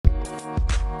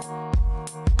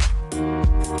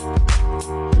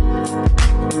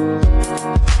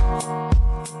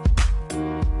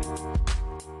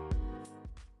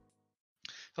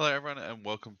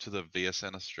welcome to the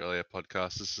VSN Australia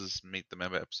podcast. This is Meet the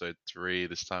Member episode 3.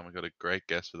 This time we've got a great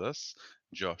guest with us,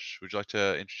 Josh. Would you like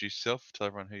to introduce yourself, tell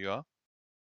everyone who you are?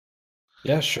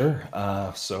 Yeah, sure.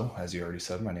 So, as you already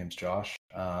said, my name's Josh.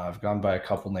 I've gone by a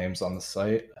couple names on the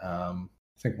site. I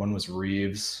think one was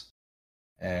Reeves,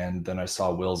 and then I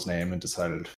saw Will's name and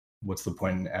decided, what's the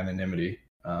point in anonymity?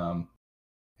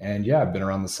 And yeah, I've been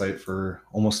around the site for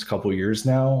almost a couple years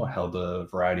now. I held a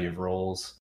variety of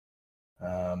roles.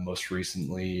 Most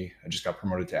recently, I just got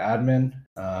promoted to admin,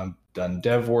 done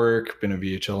dev work, been a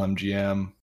VHL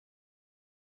MGM,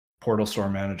 portal store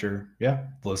manager. Yeah,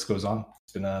 the list goes on.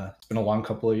 It's been a long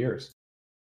couple of years.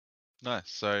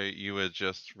 Nice. So you were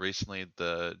just recently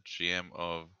the GM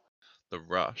of The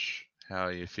Rush. How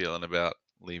are you feeling about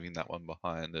leaving that one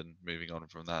behind and moving on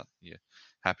from that? You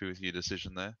happy with your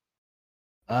decision there?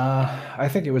 I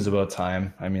think it was about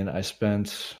time. I mean, I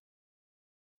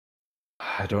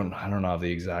don't know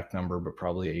the exact number, but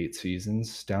probably 8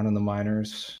 seasons down in the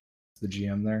minors, the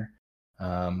GM there.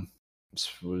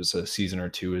 Was a season or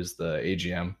two as the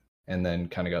AGM, and then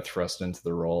kind of got thrust into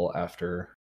the role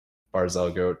after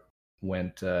Barzell Goat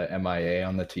went MIA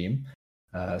on the team.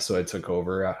 So I took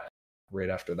over right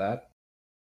after that.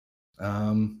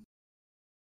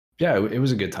 Yeah, it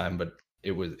was a good time, but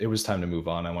it was time to move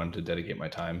on. I wanted to dedicate my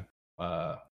time.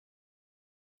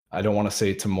 I don't want to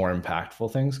say to more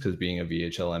impactful things because being a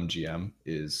VHL MGM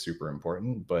is super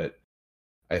important, but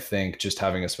I think just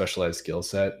having a specialized skill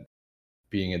set,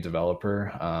 being a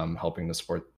developer, helping to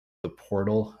support the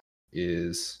portal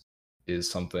is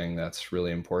something that's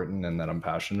really important and that I'm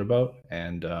passionate about.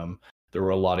 And there were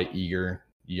a lot of eager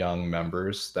young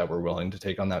members that were willing to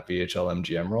take on that VHL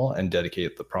MGM role and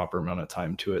dedicate the proper amount of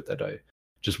time to it that I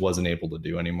just wasn't able to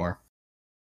do anymore.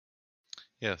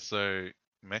 Yeah, so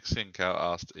Mexican Cow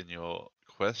asked in your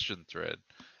question thread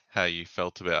how you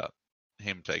felt about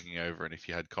him taking over and if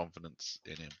you had confidence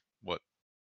in him. What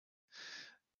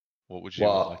would you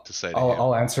like Well, to say to I'll him?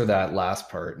 I'll answer that last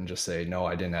part and just say no,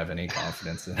 I didn't have any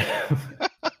confidence in him.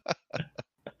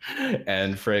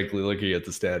 And frankly, looking at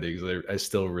the standings, I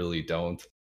still really don't.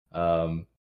 Um,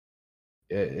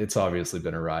 it's obviously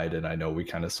been a ride, and I know we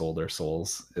kind of sold our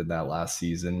souls in that last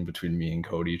season between me and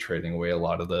Cody, trading away a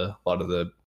lot of the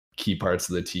key parts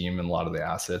of the team and a lot of the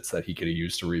assets that he could have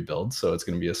used to rebuild. So it's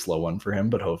going to be a slow one for him,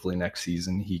 but hopefully next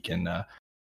season he can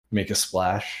make a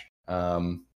splash.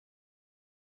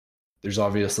 There's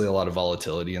obviously a lot of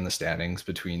volatility in the standings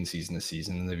between season to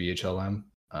season in the VHLM.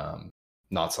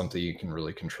 Not something you can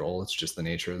really control. It's just the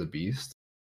nature of the beast.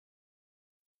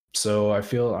 So I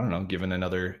feel, I don't know,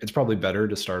 it's probably better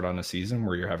to start on a season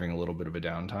where you're having a little bit of a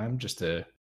downtime just to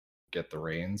get the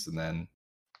reins and then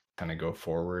kind of go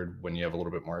forward when you have a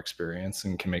little bit more experience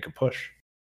and can make a push.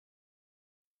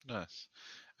 Nice.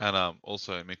 And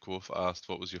also, Mick Wolf asked,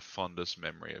 what was your fondest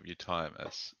memory of your time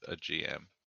as a GM?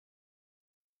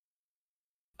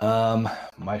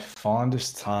 My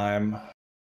fondest time,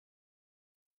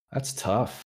 that's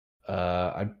tough.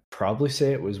 I'd probably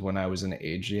say it was when I was an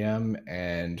AGM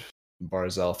and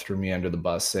Barzell threw me under the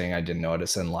bus saying I didn't know how to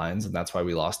send lines, and that's why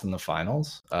we lost in the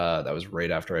finals. That was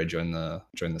right after I joined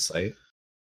the site.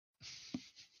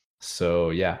 So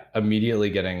yeah, immediately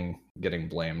getting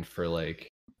blamed for like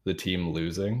the team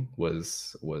losing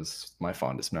was my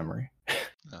fondest memory.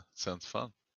 Yeah, sounds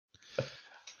fun.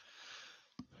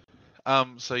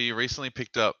 So you recently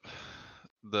picked up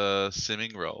the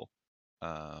simming role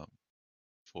um,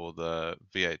 for the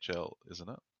VHL, isn't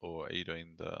it? Or are you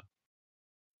doing the?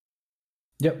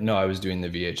 Yep, no, I was doing the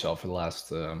VHL for the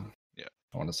last Yeah.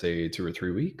 I want to say 2 or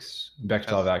 3 weeks.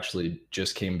 Bekhtov Has actually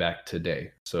just came back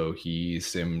today, so he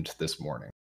simmed this morning.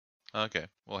 Okay.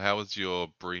 Well, how was your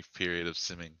brief period of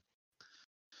simming?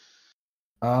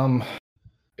 Um,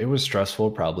 it was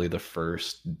stressful probably the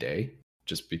first day,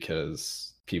 just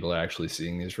because people are actually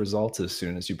seeing these results as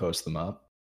soon as you post them up.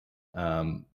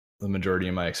 Um, the majority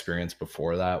of my experience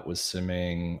before that was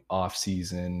simming off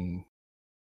season,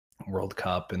 World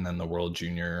Cup, and then the World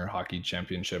Junior Hockey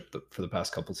Championship for the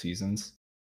past couple seasons,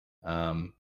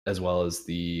 as well as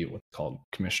the what's called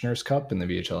Commissioner's Cup in the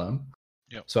VHLM.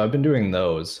 Yep. So I've been doing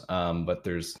those, but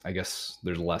I guess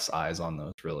there's less eyes on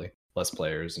those, really, less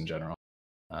players in general.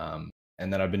 And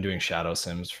then I've been doing shadow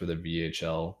sims for the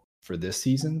VHL for this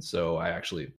season. So I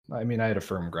had a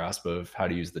firm grasp of how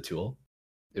to use the tool.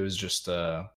 It was just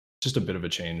a bit of a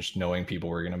change, knowing people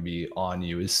were going to be on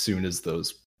you as soon as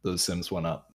those sims went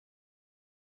up.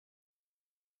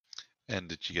 And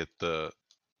did you get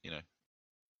you know,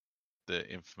 the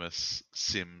infamous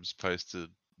sims posted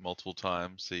multiple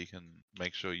times so you can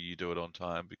make sure you do it on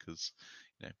time because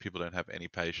people don't have any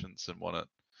patience and want it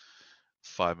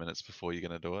 5 minutes before you're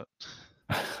going to do it?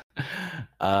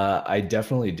 I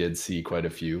definitely did see quite a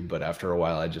few, but after a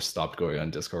while, I just stopped going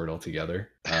on Discord altogether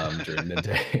during the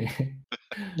day.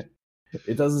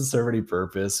 It doesn't serve any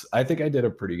purpose. I think I did a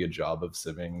pretty good job of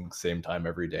simming same time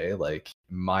every day. Like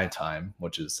my time,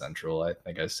 which is central, I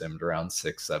think I simmed around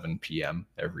 6, 7 p.m.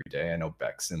 every day. I know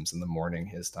Beck sims in the morning,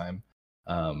 his time.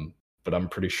 But I'm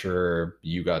pretty sure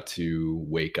you got to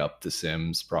wake up the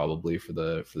sims probably for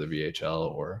the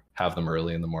VHL or have them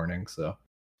early in the morning. So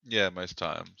Yeah, most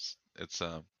times it's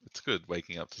good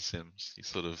waking up to Sims. You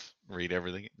sort of read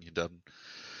everything and you're done.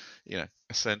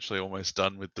 Essentially almost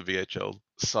done with the VHL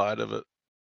side of it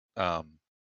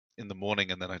in the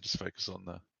morning, and then I just focus on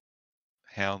the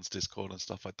Hounds Discord and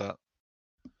stuff like that.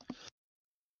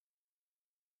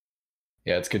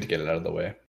 yeah, it's good to get it out of the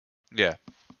way. Yeah.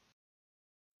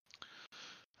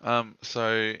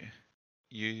 So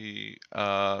you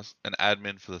are an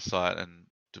admin for the site and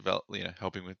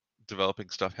helping with developing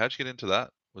stuff. How'd you get into that?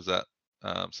 Was that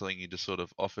something you just sort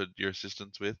of offered your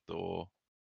assistance with, or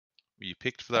were you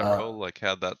picked for that Uh, role? Like,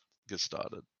 how'd that get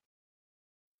started?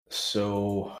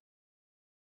 so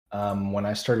when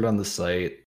I started on the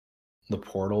site, the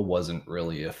portal wasn't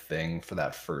really a thing for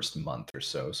that first month or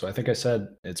so. So I think I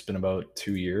said it's been about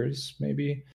 2 years,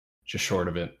 maybe just short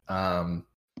of it.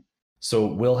 So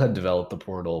Will had developed the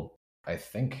portal, I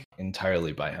think,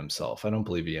 entirely by himself. I don't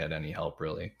believe he had any help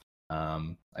really.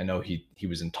 I know he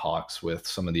was in talks with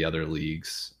some of the other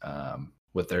leagues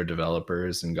with their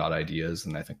developers and got ideas,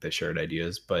 and I think they shared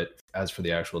ideas. But as for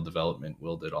the actual development,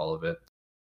 Will did all of it.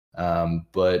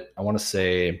 But I want to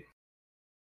say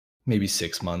maybe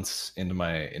 6 months into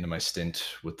my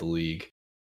stint with the league,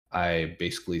 I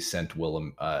basically sent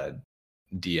Willem a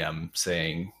DM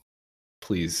saying,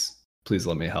 please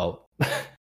let me help."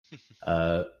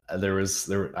 I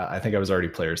think I was already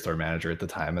player store manager at the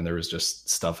time, and there was just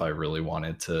stuff I really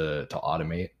wanted to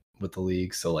automate with the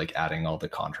league. So like adding all the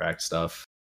contract stuff,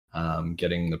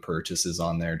 getting the purchases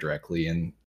on there directly,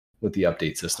 and with the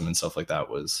update system and stuff like that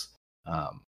was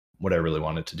what I really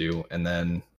wanted to do. And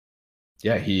then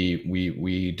yeah,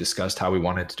 we discussed how we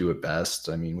wanted to do it best.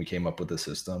 I mean, we came up with a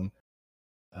system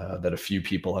that a few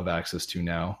people have access to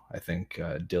now. I think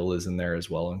Dill is in there as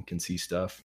well and can see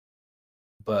stuff.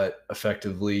 But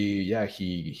effectively, yeah,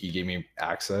 he gave me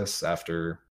access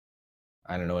after,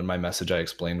 I don't know, in my message I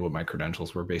explained what my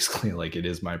credentials were. Basically, like, it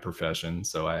is my profession,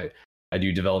 so I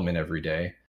do development every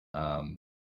day. I'm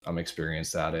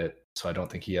experienced at it, so I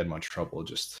don't think he had much trouble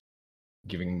just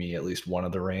giving me at least one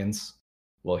of the reins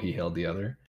while he held the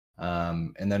other.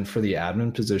 And then for the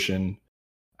admin position,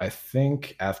 I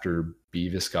think after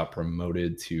Beavis got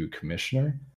promoted to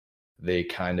commissioner, they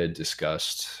kind of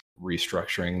discussed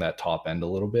restructuring that top end a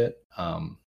little bit.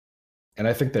 And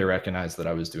I think they recognized that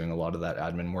I was doing a lot of that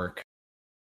admin work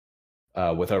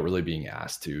without really being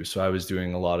asked to. So I was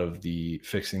doing a lot of the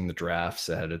fixing the drafts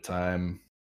ahead of time,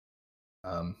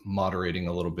 moderating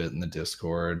a little bit in the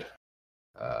Discord,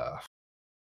 uh,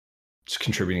 just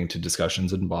contributing to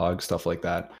discussions in Bog, stuff like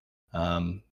that.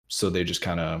 So they just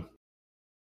kind of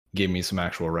gave me some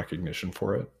actual recognition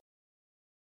for it.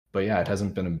 But yeah, it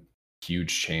hasn't been a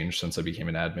huge change since I became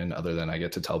an admin, other than I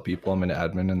get to tell people I'm an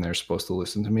admin and they're supposed to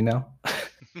listen to me now.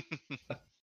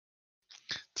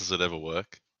 Does it ever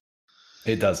work?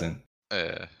 It doesn't.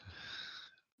 I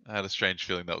had a strange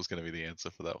feeling that was going to be the answer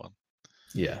for that one.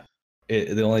 Yeah.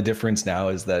 The only difference now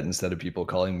is that instead of people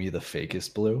calling me the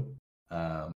fakest blue,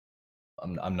 I'm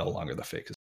no longer the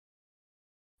fakest.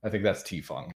 I think that's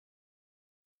T-Fong.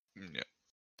 Yeah.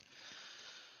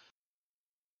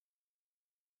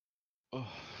 Oh,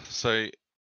 so,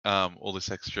 all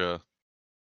this extra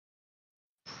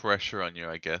pressure on you,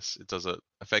 I guess, does it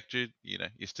affect you? You're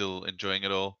still enjoying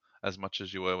it all as much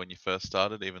as you were when you first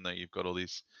started, even though you've got all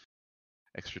these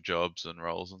extra jobs and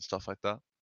roles and stuff like that?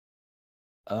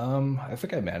 I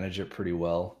think I manage it pretty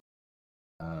well.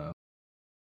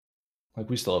 Like,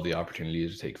 we still have the opportunity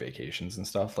to take vacations and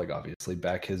stuff. Like, obviously,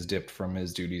 Beck has dipped from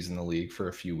his duties in the league for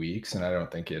a few weeks, and I don't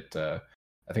think it.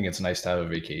 I think it's nice to have a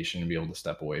vacation and be able to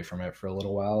step away from it for a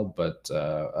little while. But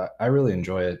I really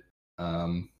enjoy it.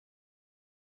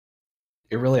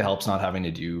 It really helps not having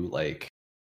to do like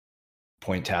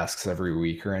point tasks every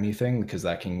week or anything, because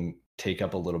that can take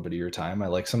up a little bit of your time. I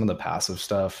like some of the passive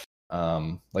stuff.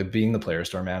 Like being the player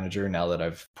store manager, now that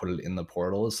I've put it in the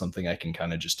portal, is something I can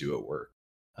kind of just do at work.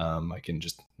 I can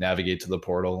just navigate to the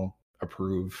portal,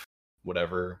 approve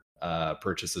whatever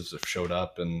purchases have showed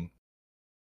up, and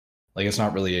like, it's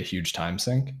not really a huge time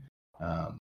sink.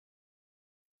 But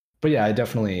yeah, I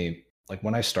definitely, like,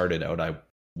 when I started out, I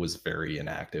was very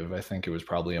inactive. I think it was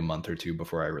probably a month or two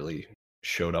before I really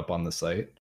showed up on the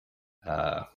site.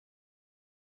 Uh,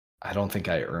 I don't think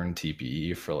I earned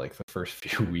TPE for like the first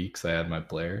few weeks I had my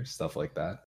player, stuff like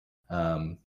that.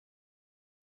 Um,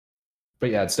 but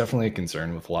yeah, it's definitely a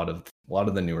concern with a lot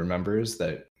of the newer members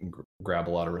that grab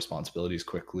a lot of responsibilities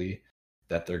quickly,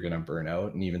 that they're going to burn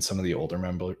out, and even some of the older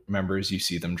members, you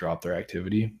see them drop their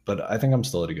activity. But I think I'm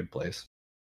still at a good place.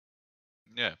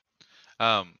 Yeah.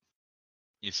 Um,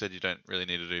 you said you don't really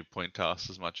need to do point tasks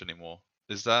as much anymore.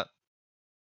 Is that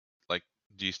like,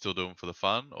 do you still do them for the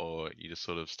fun, or you just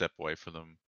sort of step away from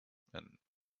them and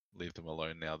leave them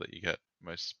alone now that you get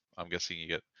most? I'm guessing you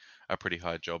get a pretty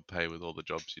high job pay with all the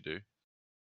jobs you do.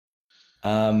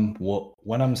 Well,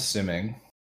 when I'm simming,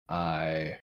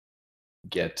 I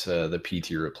get the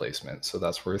PT replacement, so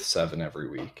that's worth 7 every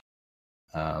week.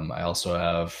 I also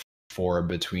have 4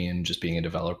 between just being a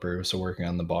developer, so working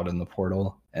on the bot in the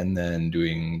portal, and then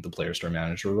doing the player store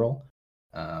manager role.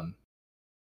 Um,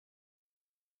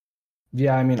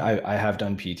 yeah, I mean, I have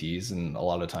done PTs, and a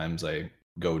lot of times I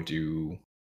go do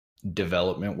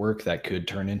development work that could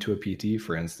turn into a PT.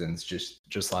 For instance,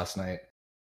 just last night,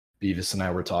 Beavis and I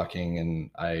were talking,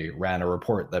 and I ran a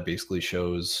report that basically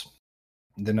shows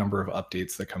the number of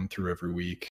updates that come through every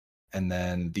week, and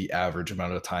then the average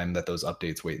amount of time that those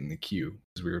updates wait in the queue,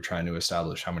 because we were trying to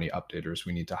establish how many updaters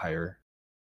we need to hire.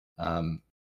 Um,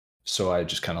 so I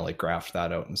just kind of like graphed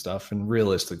that out and stuff. And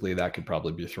realistically, that could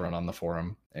probably be thrown on the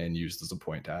forum and used as a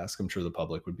point task. I'm sure the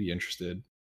public would be interested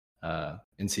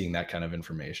in seeing that kind of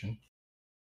information,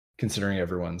 considering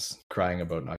everyone's crying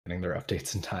about not getting their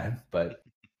updates in time. But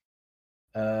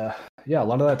Uh, yeah, a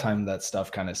lot of that time, that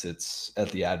stuff kind of sits at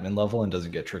the admin level and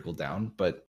doesn't get trickled down.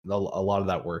 But a lot of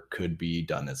that work could be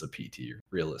done as a PT,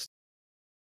 realistic.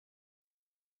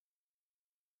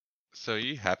 So are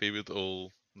you happy with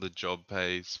all the job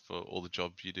pays for all the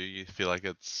jobs you do? You feel like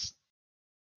it's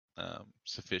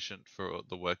sufficient for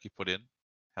the work you put in?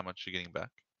 How much you're getting back?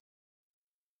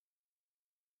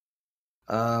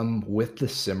 With the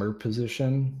simmer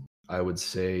position, I would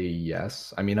say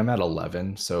yes. I mean, I'm at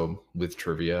 11, so with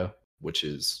trivia, which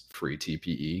is free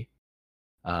TPE,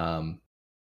 um,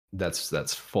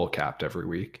 that's full capped every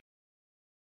week.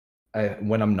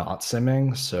 When I'm not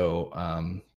simming,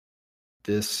 so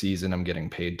this season I'm getting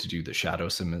paid to do the shadow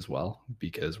sim as well,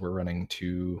 because we're running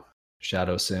 2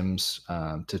 shadow sims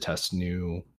to test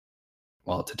to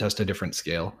test a different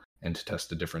scale and to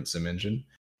test a different sim engine.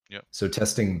 Yep. So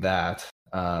testing that,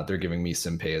 they're giving me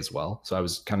sim pay as well. So I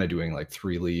was kind of doing like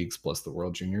 3 leagues plus the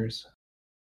World Juniors.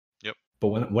 Yep.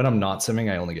 But when I'm not simming,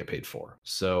 I only get paid 4.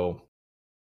 So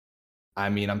I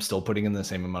mean, I'm still putting in the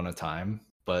same amount of time,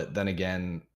 but then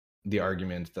again, the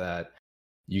argument that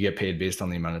you get paid based on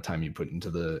the amount of time you put into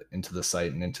the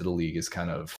site and into the league is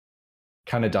kind of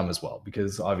dumb as well,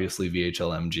 because obviously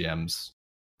VHL MGMs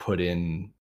put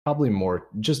in probably more,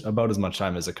 just about as much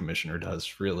time as a commissioner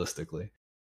does, realistically.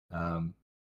 Um,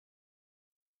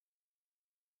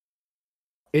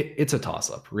 it's a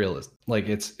toss up, realist. Like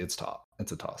it's a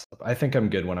toss up. I think I'm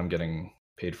good when I'm getting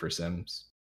paid for Sims.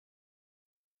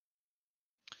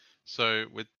 So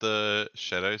with the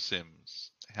shadow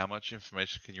sims, how much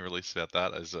information can you release about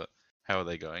that? How are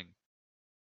they going?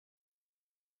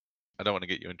 I don't want to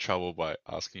get you in trouble by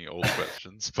asking you all the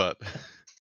questions, but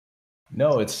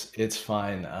No, it's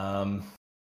fine.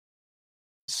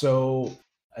 So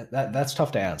that's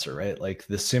tough to answer, right? Like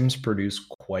the Sims produce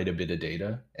quite a bit of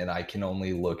data, and I can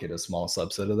only look at a small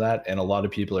subset of that, and a lot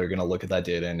of people are going to look at that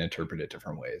data and interpret it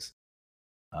different ways.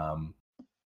 Um,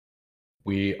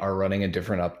 we are running a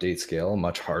different update scale, a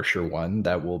much harsher one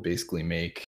that will basically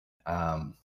make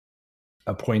um,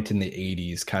 a point in the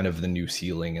 80s kind of the new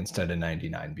ceiling instead of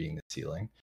 99 being the ceiling,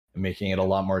 and making it a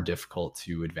lot more difficult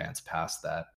to advance past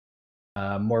that.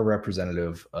 More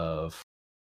representative of,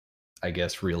 I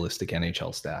guess, realistic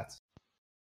NHL stats.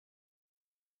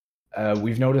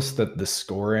 We've noticed that the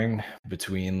scoring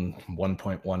between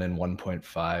 1.1 and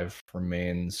 1.5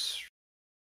 remains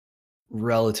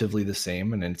relatively the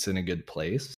same, and it's in a good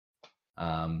place.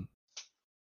 Um,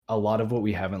 a lot of what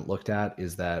we haven't looked at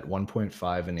is that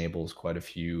 1.5 enables quite a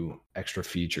few extra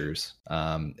features.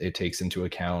 It takes into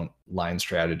account line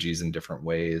strategies in different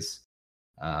ways,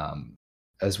 um,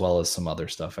 as well as some other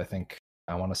stuff.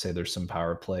 I want to say there's some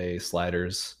power play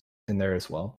sliders in there as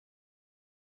well.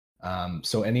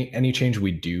 So any change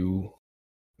we do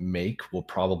make will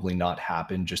probably not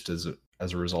happen just as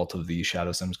a result of the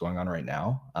shadow sims going on right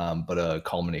now, but a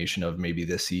culmination of maybe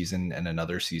this season and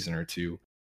another season or two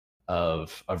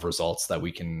of results that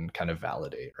we can kind of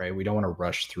validate. Right, we don't want to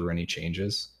rush through any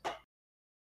changes.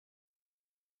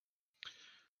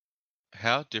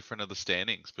 how different are the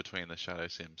standings between the shadow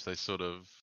sims? They sort of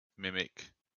mimic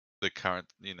the current,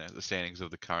 the standings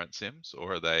of the current sims,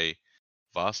 or are they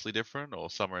vastly different or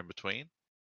somewhere in between?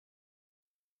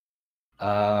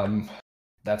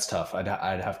 That's tough. I'd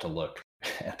have to look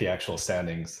at the actual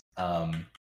standings.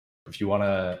 If you want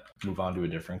to move on to a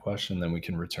different question, then we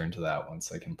can return to that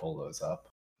once I can pull those up.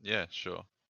 Yeah, sure.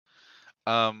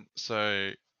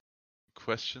 So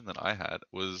question that I had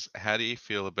was, how do you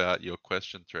feel about your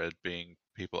question thread being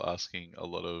people asking a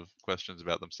lot of questions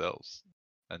about themselves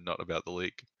and not about the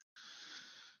league?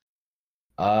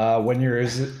 When you're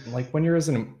as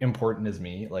important as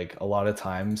me, like a lot of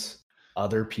times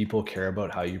other people care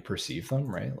about how you perceive them,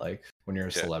 right? Like when you're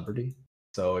a Yeah. celebrity.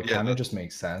 So it Yeah, kind of just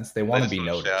makes sense. They they want to just be want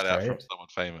a shout noticed, out from right? someone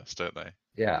famous, don't they?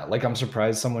 Yeah, like I'm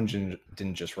surprised someone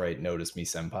didn't just write "Notice Me,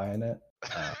 Senpai" in it.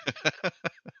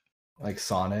 Like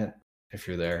Sonnet, if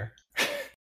you're there,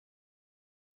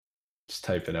 just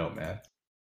type it out, man.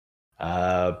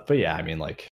 But yeah, I mean,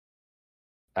 like,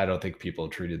 I don't think people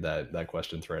treated that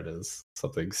question thread as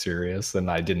something serious,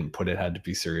 and I didn't put it had to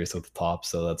be serious at the top,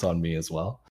 so that's on me as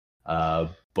well.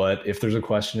 But if there's a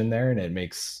question in there and it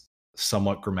makes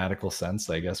somewhat grammatical sense,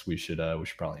 I guess we should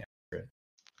probably answer it.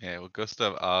 Yeah, well,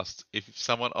 Gustav asked if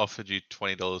someone offered you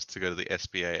 $20 to go to the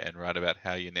SBA and write about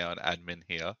how you're now an admin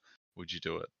here, would you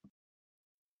do it?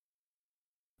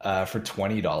 For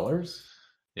 $20,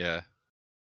 Yeah.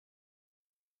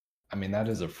 I mean that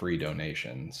is a free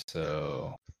donation,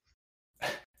 so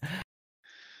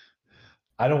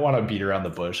I don't want to beat around the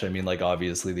bush. I mean, like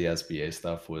obviously the SBA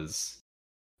stuff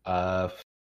uh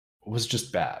was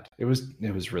just bad. It was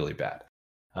really bad.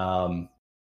 Um,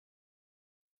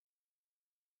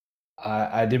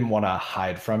 I didn't want to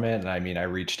hide from it, and I mean, I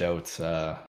reached out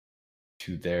to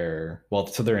their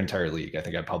entire league. I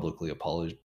think I uh,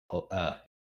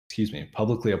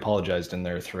 publicly apologized in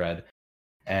their thread,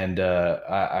 and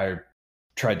I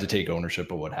tried to take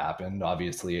ownership of what happened.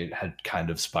 Obviously, it had kind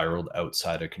of spiraled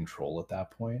outside of control at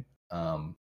that point,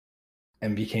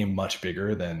 and became much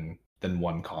bigger than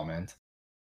one comment.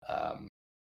 Um,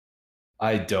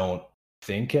 I don't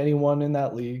think anyone in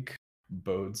that league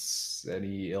bodes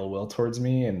any ill will towards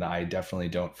me, and I definitely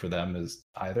don't for them as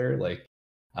either. Like,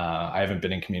 I haven't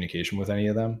been in communication with any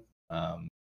of them. Um,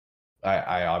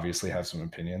 I obviously have some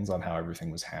opinions on how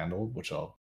everything was handled, which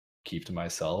I'll keep to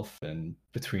myself and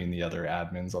between the other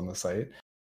admins on the site.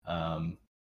 Um,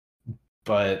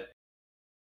 but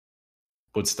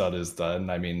what's done is done.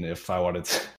 I mean, if I wanted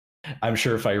to, I'm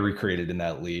sure if I recreated in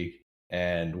that league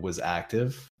and was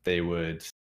active, they would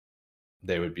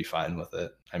be fine with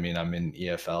it. I mean, I'm in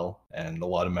EFL, and a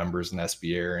lot of members in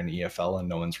SBA are in EFL, and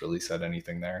no one's really said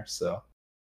anything there. So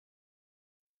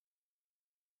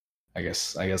I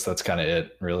guess that's kind of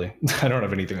it, really. I don't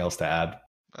have anything else to add.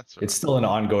 That's all It's right. still an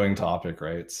ongoing topic,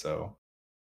 right? So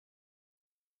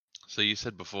So you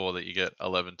said before that you get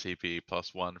 11 TPE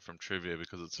plus 1 from trivia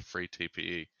because it's a free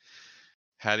TPE.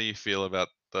 How do you feel about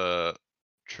the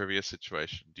trivia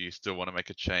situation? Do you still want to make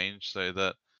a change so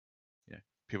that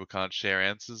people can't share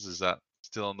answers? Is that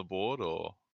still on the board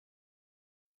or?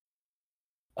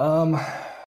 Um,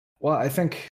 well, I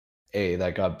think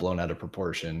that got blown out of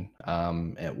proportion,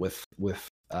 and with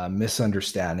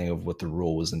misunderstanding of what the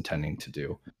rule was intending to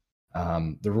do.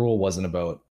 The rule wasn't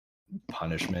about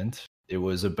punishment; it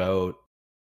was about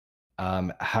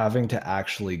having to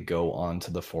actually go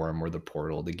onto the forum or the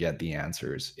portal to get the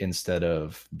answers instead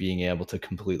of being able to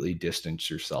completely distance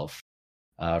yourself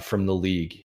from the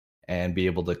league and be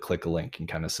able to click a link and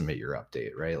kind of submit your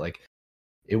update, right? Like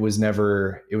it was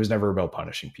never about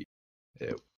punishing people.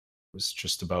 It was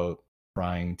just about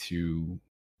trying to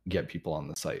get people on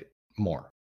the site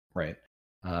more, right?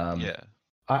 Um, Yeah.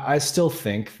 I still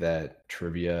think that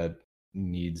trivia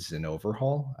needs an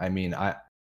overhaul. I mean, I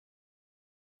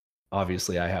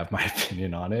obviously I have my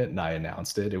opinion on it, and I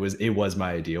announced it. It was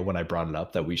my idea when I brought it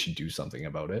up that we should do something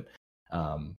about it.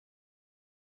 Um,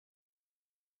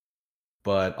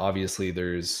 but obviously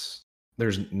there's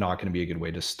not going to be a good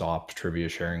way to stop trivia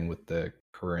sharing with the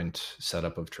current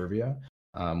setup of trivia.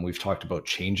 We've talked about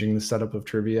changing the setup of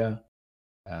trivia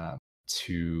uh,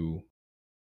 to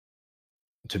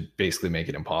to basically make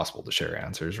it impossible to share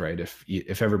answers. Right?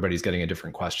 If everybody's getting a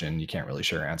different question, you can't really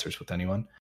share answers with anyone.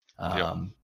 Yep.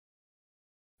 Um,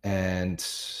 and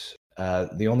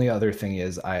the only other thing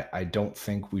is, I don't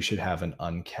think we should have an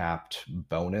uncapped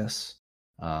bonus.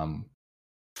 Um,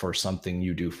 for something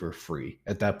you do for free.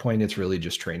 At that point, it's really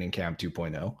just training camp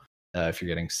 2.0. If you're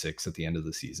getting 6 at the end of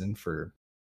the season for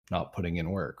not putting in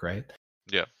work, right?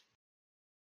 Yeah.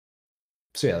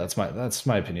 So yeah, that's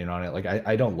my opinion on it. Like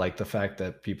I don't like the fact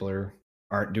that people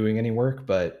aren't doing any work,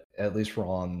 but at least we're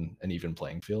on an even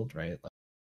playing field, right? Like,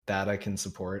 that I can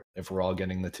support. If we're all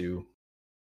getting the two,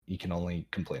 you can only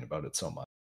complain about it so much.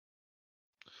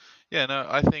 Yeah, no,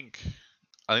 I think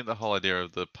I think the whole idea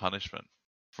of the punishment,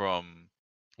 from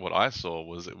what I saw,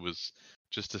 was it was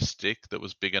just a stick that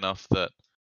was big enough that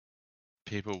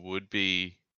people would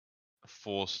be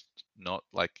forced not,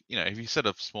 like, if you set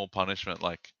a small punishment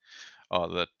like, oh,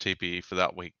 the TPE for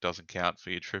that week doesn't count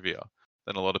for your trivia,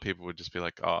 then a lot of people would just be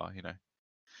like, oh,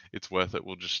 it's worth it.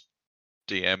 We'll just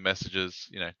DM messages,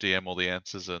 DM all the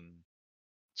answers and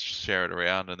share it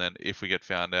around. And then if we get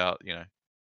found out,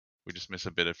 we just miss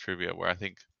a bit of trivia. Where I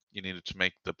think you needed to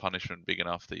make the punishment big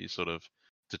enough that you sort of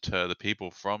deter the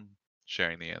people from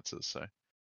sharing the answers. So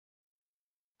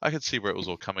I could see where it was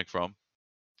all coming from.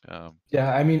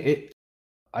 Yeah, I mean,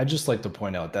 I just like to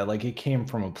point out that like it came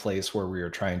from a place where we were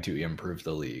trying to improve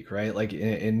the league, right? Like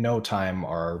in no time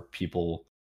are people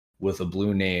with a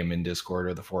blue name in Discord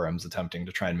or the forums attempting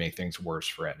to try and make things worse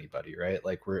for anybody, right?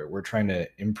 Like we're trying to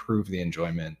improve the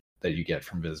enjoyment that you get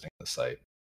from visiting the site.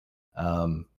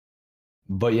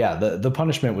 But yeah, the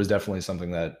punishment was definitely something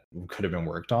that could have been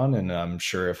worked on, and I'm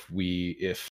sure if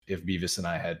Beavis and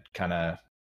I had kind of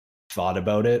thought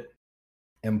about it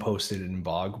and posted it in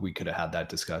Bog, we could have had that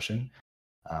discussion.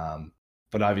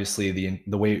 But obviously,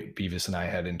 the way Beavis and I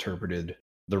had interpreted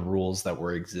the rules that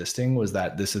were existing was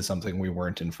that this is something we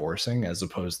weren't enforcing, as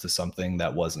opposed to something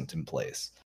that wasn't in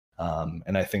place.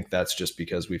 And I think that's just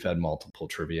because we've had multiple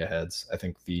trivia heads. I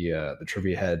think the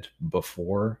trivia head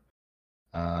before,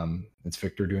 it's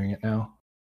Victor doing it now,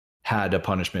 had a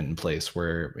punishment in place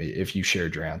where if you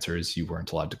shared your answers, you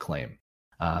weren't allowed to claim.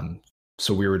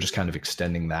 So we were just kind of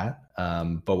extending that.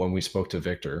 But when we spoke to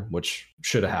Victor, which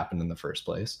should have happened in the first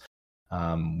place,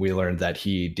 we learned that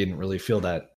he didn't really feel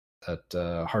that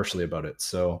harshly about it.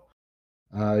 So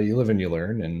you live and you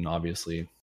learn, and obviously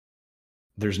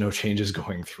there's no changes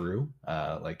going through.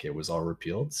 Like it was all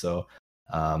repealed. So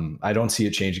I don't see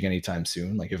it changing anytime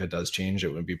soon. Like if it does change, it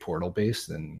would be portal based,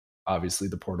 and obviously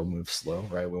the portal moves slow,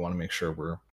 right? We want to make sure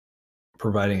we're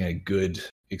providing a good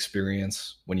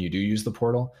experience when you do use the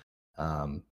portal,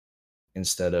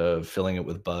 instead of filling it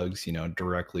with bugs,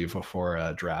 directly before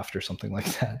a draft or something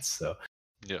like that. So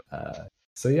Yeah.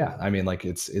 So yeah, I mean, like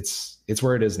it's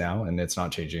where it is now, and it's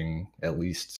not changing, at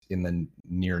least in the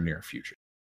near future.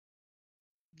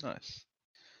 Nice.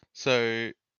 So,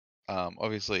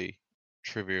 obviously,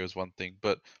 trivia is one thing,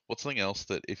 but what's something else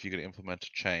that if you could implement a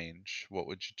change, what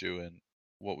would you do, and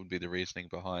what would be the reasoning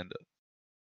behind it?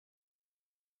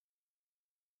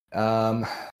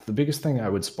 The biggest thing I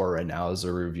would support right now is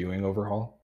a reviewing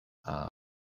overhaul. Uh,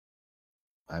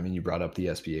 I mean, you brought up the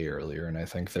SBA earlier, and I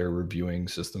think their reviewing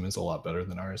system is a lot better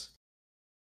than ours.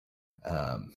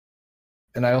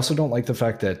 And I also don't like the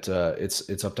fact that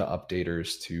it's up to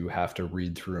updaters to have to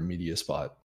read through a media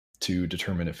spot to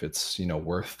determine if it's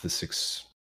worth the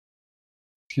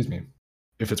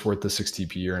if it's worth the 6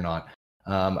 TP or not.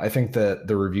 I think that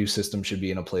the review system should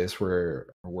be in a place where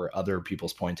other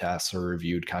people's point tasks are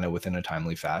reviewed kind of within a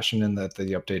timely fashion, and that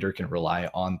the updater can rely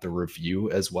on the review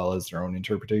as well as their own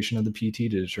interpretation of the PT to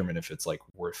determine if it's like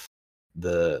worth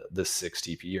the 6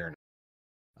 TP or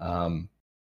not.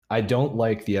 I don't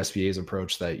like the SBA's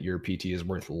approach that your PT is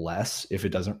worth less if it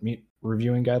doesn't meet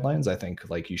reviewing guidelines. I think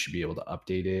like you should be able to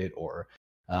update it or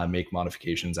make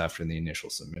modifications after the initial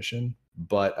submission.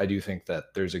 But I do think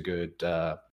that there's a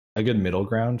good middle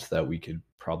ground that we could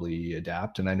probably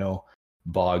adapt. And I know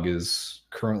Bog is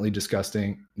currently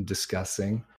discussing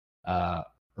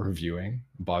reviewing.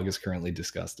 Bog is currently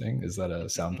disgusting. Is that a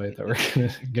soundbite that we're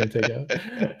gonna take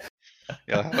out?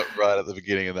 Yeah, I have it right at the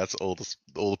beginning, and that's all the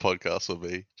podcast will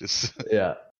be. Just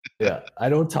Yeah. I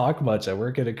don't talk much. I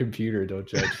work at a computer. Don't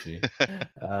judge me.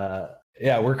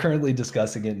 Yeah, we're currently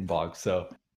discussing it in Bog. So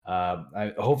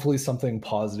hopefully something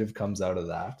positive comes out of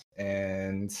that,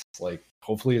 and like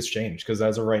hopefully it's changed, because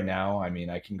as of right now, I mean,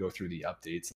 I can go through the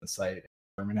updates in the site and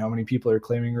determine how many people are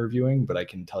claiming reviewing, but I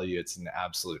can tell you it's an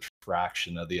absolute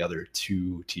fraction of the other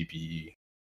 2 TPE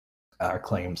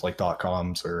claims like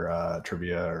 .coms or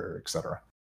trivia or etc.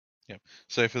 yeah.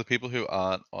 So for the people who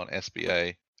aren't on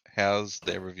SBA, how's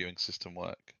their reviewing system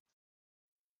work?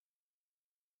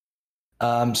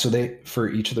 So they, for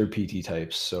each of their PT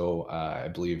types, so I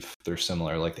believe they're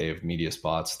similar. Like they have media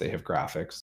spots, they have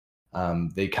graphics.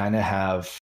 They kind of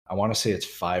have, I want to say it's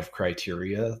 5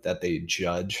 criteria that they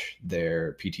judge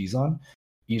their PTs on.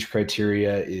 Each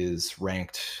criteria is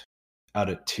ranked out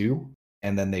of 2,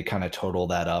 and then they kind of total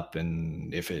that up,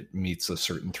 and if it meets a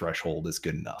certain threshold, is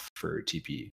good enough for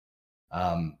TPE.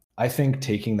 I think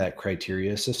taking that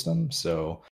criteria system,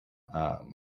 so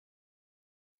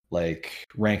like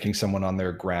ranking someone on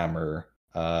their grammar,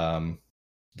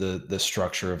 the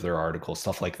structure of their article,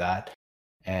 stuff like that,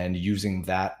 and using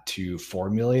that to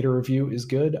formulate a review is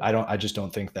good. I just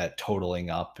don't think that totaling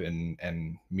up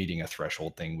and meeting a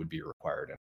threshold thing would be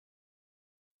required.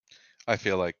 I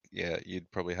feel like, yeah, you'd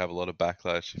probably have a lot of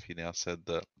backlash if you now said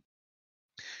that,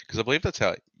 because I believe that's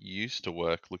how it used to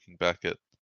work. Looking back at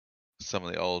some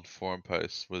of the old forum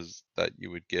posts, was that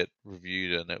you would get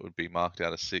reviewed and it would be marked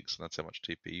out as 6, and that's how much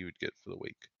TP you would get for the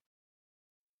week.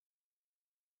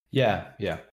 Yeah,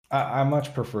 yeah. I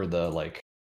much prefer the like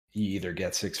you either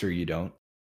get 6 or you don't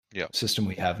Yeah. system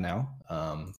we have now.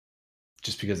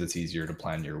 Just because it's easier to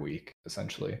plan your week,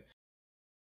 essentially.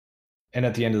 And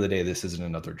at the end of the day, this isn't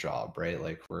another job, right?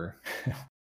 Like we're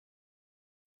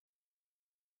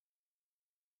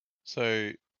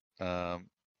So,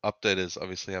 updaters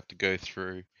obviously have to go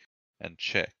through and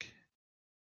check.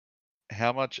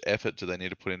 How much effort do they need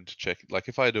to put into check? Like,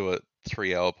 if I do a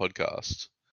 3-hour podcast,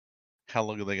 how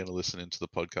long are they going to listen into the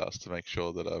podcast to make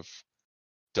sure that I've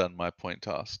done my point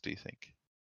task, do you think?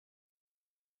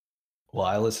 well,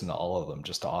 I listen to all of them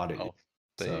just to audit you. Oh,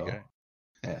 there you go.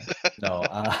 Yeah. No,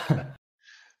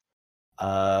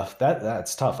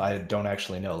 that's tough. I don't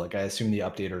actually know. Like, I assume the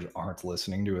updaters aren't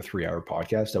listening to a 3-hour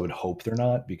podcast. I would hope they're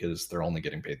not, because they're only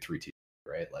getting paid 3 T,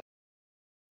 right? Like,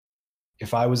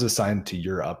 if I was assigned to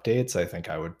your updates, I think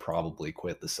I would probably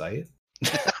quit the site.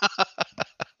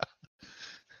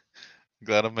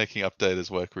 Glad I'm making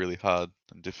updaters work really hard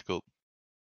and difficult.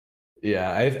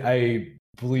 Yeah, I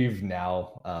believe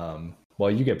now. Well,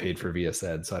 you get paid for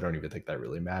VSN, so I don't even think that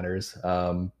really matters.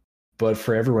 But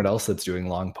for everyone else that's doing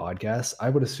long podcasts, I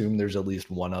would assume there's at least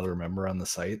one other member on the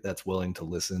site that's willing to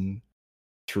listen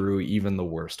through even the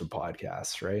worst of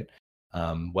podcasts, right?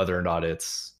 Whether or not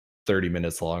it's 30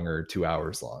 minutes long or 2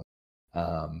 hours long.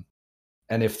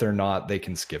 And if they're not, they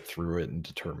can skip through it and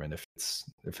determine if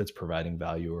it's providing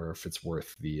value or if it's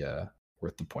worth the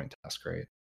point task, right?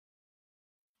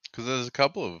 Because there's a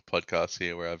couple of podcasts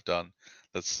here where I've done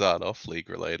that start off league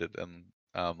related, and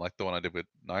like the one I did with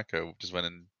Nico, just went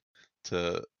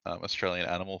into Australian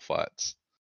animal fights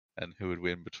and who would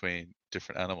win between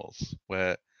different animals,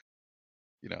 where,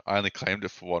 you know, I only claimed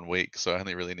it for 1 week, so I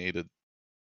only really needed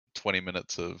 20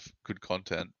 minutes of good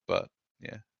content. But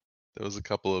yeah, there was a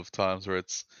couple of times where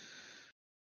it's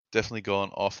definitely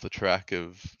gone off the track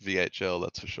of VHL,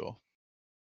 that's for sure.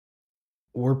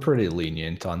 We're pretty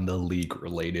lenient on the league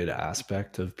related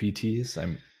aspect of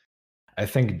PTs. I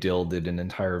think Dill did an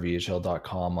entire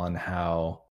VHL.com on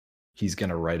how he's going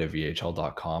to write a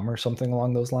VHL.com or something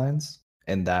along those lines,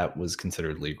 and that was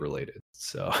considered league related.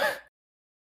 So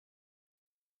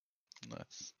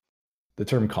Nice. the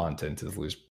term content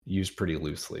is used pretty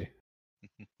loosely.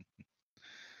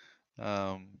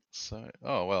 Oh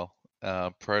well,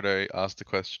 Proto asked a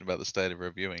question about the state of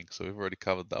reviewing, so we've already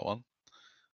covered that one.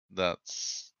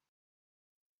 That's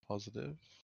positive.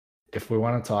 If we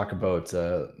want to talk about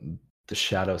the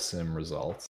Shadow Sim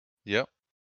results, Yep.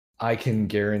 I can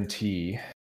guarantee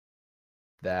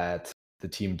that the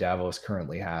team Davos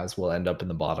currently has will end up in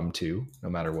the bottom 2, no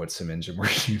matter what sim engine we're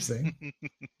using.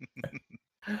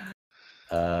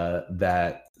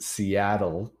 That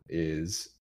Seattle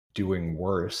is doing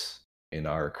worse in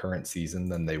our current season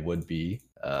than they would be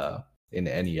in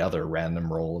any other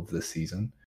random roll of this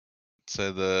season.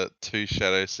 So the 2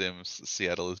 Shadow Sims,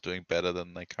 Seattle is doing better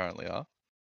than they currently are?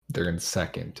 They're in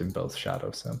second in both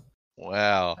Shadow Sim.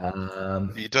 Wow.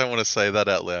 You don't want to say that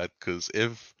out loud, because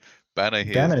if Banner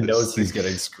hears Banner this, knows he's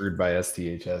getting screwed by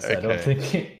STHS. Okay. I don't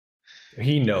think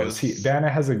he knows. Because- Banner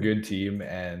has a good team,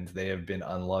 and they have been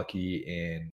unlucky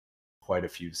in quite a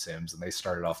few sims, and they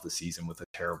started off the season with a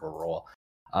terrible roll.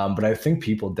 But I think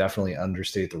people definitely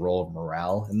understate the role of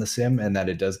morale in the sim, and that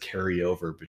it does carry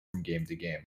over from game to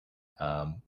game,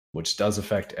 which does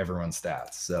affect everyone's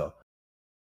stats. So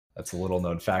that's a little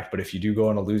known fact. But if you do go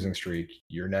on a losing streak,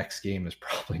 your next game is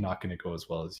probably not going to go as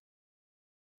well as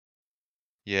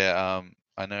Yeah,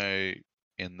 I know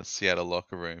in the Seattle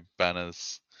locker room,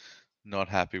 Banner's not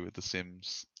happy with the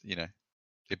Sims, you know,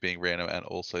 it being random, and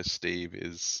also Steve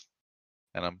is,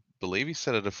 and I believe he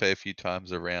said it a fair few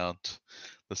times around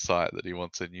the site that he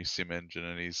wants a new sim engine,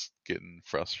 and he's getting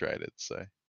frustrated. So,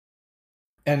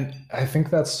 And I think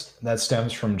that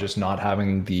stems from just not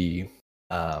having the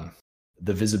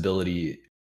visibility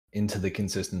into the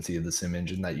consistency of the sim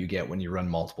engine that you get when you run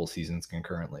multiple seasons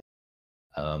concurrently.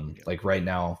 Like right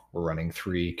now, we're running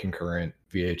 3 concurrent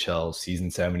VHL season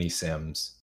 70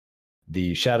 sims.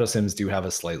 The Shadow Sims do have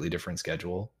a slightly different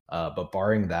schedule, but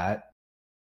barring that,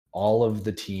 all of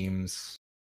the teams,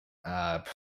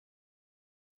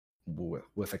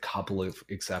 with a couple of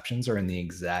exceptions, are in the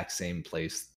exact same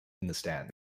place in the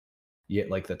stand. Yet,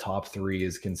 like the top 3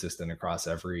 is consistent across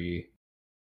every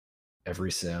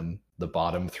every sim. The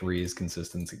bottom three is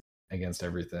consistent against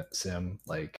every sim.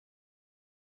 Like,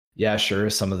 yeah, sure,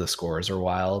 some of the scores are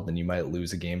wild, and you might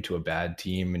lose a game to a bad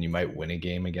team, and you might win a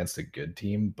game against a good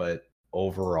team. But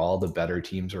overall, the better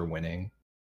teams are winning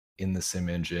in the sim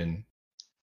engine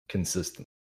consistent.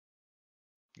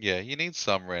 Yeah, you need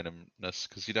some randomness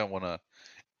because you don't want to.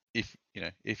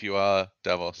 If you are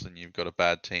Davos and you've got a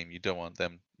bad team, you don't want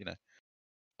them.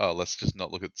 Oh, let's just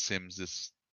not look at Sims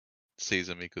this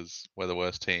season because we're the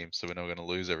worst team, so we're not going to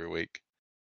lose every week.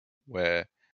 We're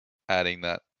adding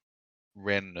that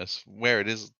randomness where it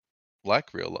is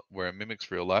like where it mimics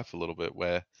real life a little bit,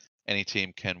 where any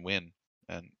team can win,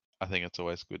 and I think it's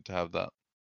always good to have that.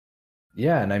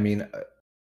 Yeah, and I mean,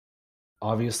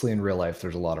 obviously in real life,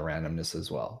 there's a lot of randomness as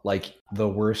well. Like the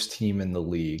worst team in the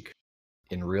league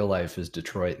in real life is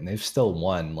Detroit, and they've still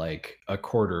won like a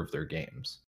quarter of their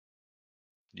games.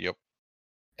 Yep.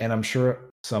 And I'm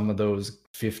sure some of those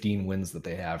 15 wins that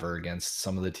they have are against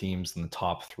some of the teams in the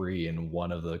top three in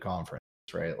one of the conferences,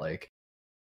 right? Like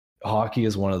hockey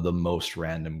is one of the most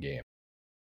random games.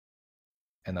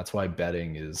 And that's why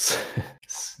betting is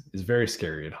is very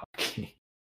scary in hockey.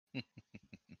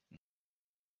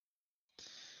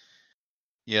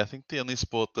 Yeah, I think the only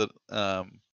sport that I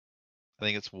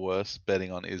think it's worse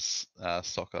betting on is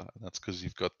soccer, and that's because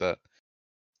you've got that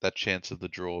chance of the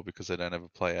draw because they don't ever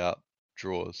play out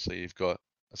draws, so you've got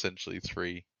essentially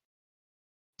three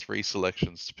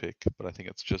selections to pick, but I think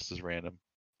it's just as random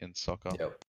in soccer.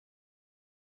 Yep.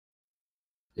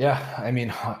 Yeah, I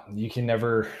mean, you can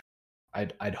never.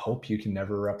 I'd hope you can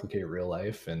never replicate real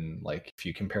life, and like if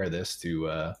you compare this to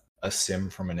a sim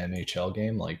from an NHL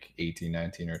game, like 18,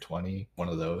 19, or 20, one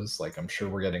of those, like I'm sure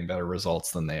we're getting better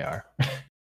results than they are.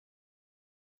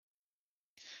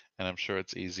 And I'm sure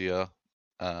it's easier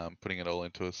putting it all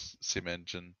into a sim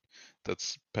engine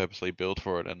that's purposely built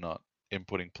for it and not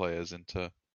inputting players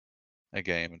into a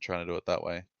game and trying to do it that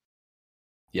way.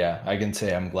 Yeah, I can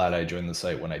say I'm glad I joined the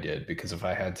site when I did, because if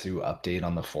I had to update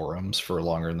on the forums for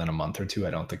longer than a month or two,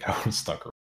 I don't think I would have stuck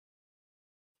around.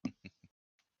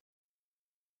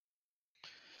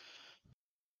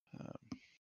 Um,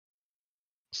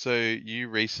 so you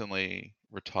recently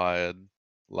retired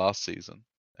last season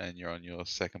and you're on your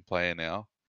second player now.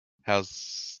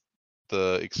 How's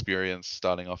the experience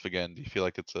starting off again? Do you feel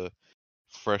like it's a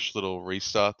fresh little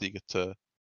restart that you get to?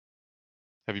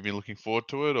 Have you been looking forward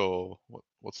to it, or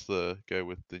what's the go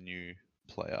with the new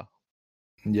player?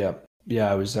 Yeah,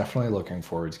 yeah, I was definitely looking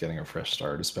forward to getting a fresh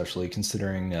start, especially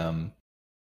considering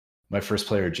my first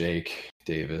player, Jake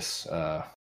Davis.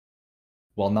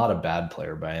 Well, not a bad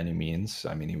player by any means.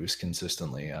 I mean, he was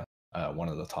consistently one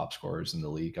of the top scorers in the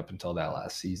league up until that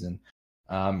last season.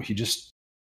 He just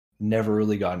never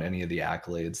really gotten any of the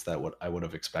accolades that what I would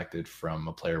have expected from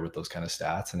a player with those kind of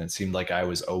stats, and it seemed like I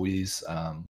was always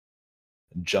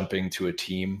jumping to a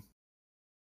team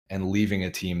and leaving a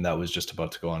team that was just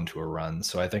about to go on to a run.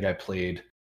 So I think I played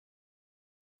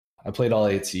all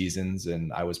 8 seasons,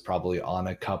 and I was probably on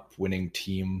a cup winning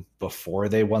team before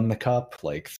they won the cup,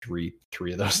 like three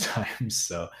of those times.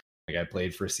 So like I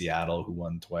played for Seattle, who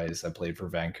won twice. I played for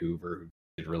Vancouver, who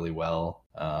did really well.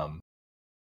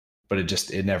 But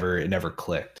it never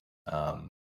clicked.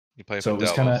 You play for So it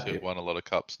was kind Dallas, who've of, won a lot of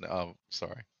cups now. Oh,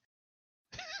 sorry.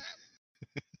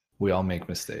 we all make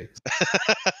mistakes.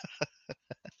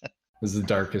 It was the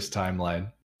darkest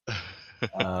timeline.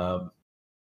 Um,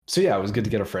 so yeah, it was good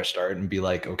to get a fresh start and be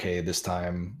like, okay, this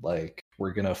time, like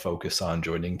we're gonna focus on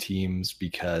joining teams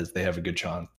because they have a good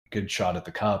shot at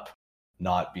the cup,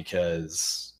 not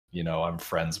because I'm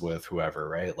friends with whoever,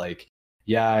 right? Like,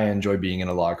 yeah, I enjoy being in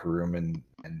a locker room and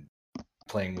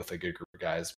playing with a good group of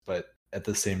guys, but at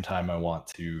the same time, I want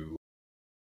to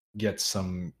get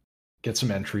some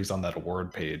entries on that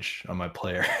award page on my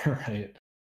player,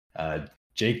 right?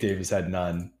 Jake Davis had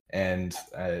none, and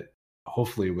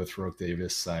hopefully with Roke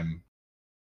Davis, I'm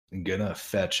gonna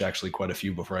fetch actually quite a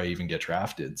few before I even get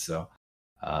drafted. So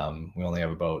we only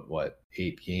have about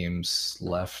 8 games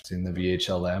left in the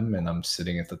VHLM, and I'm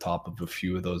sitting at the top of a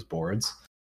few of those boards.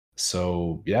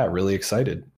 So yeah, really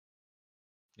excited.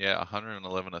 Yeah,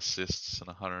 111 assists and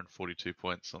 142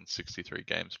 points on 63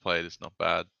 games played is not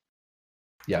bad.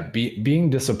 Yeah,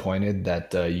 being disappointed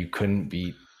that you couldn't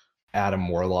beat Adam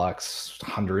Warlock's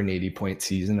 180-point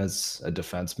season as a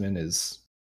defenseman is,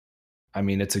 I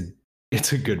mean, it's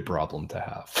a good problem to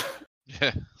have.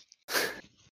 Yeah.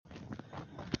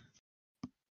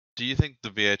 Do you think the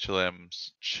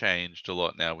VHLM's changed a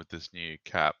lot now with this new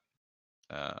cap?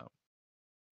 Uh,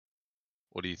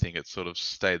 or do you think it's sort of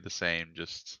stayed the same,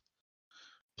 just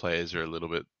players are a little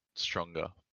bit stronger?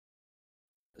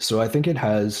 So I think it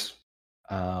has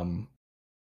um,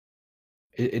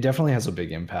 it definitely has a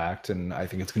big impact, and I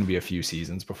think it's going to be a few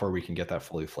seasons before we can get that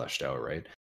fully fleshed out, right?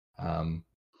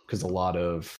 Because a lot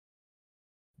of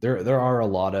there are a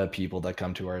lot of people that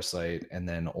come to our site and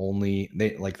then only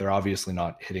they're obviously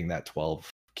not hitting that 12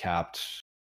 capped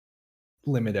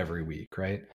limit every week,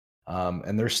 right?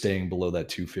 And they're staying below that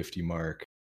 250 mark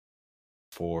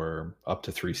for up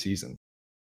to 3 seasons.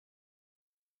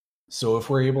 So if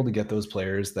we're able to get those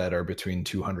players that are between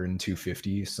 200 and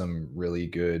 250 some really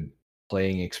good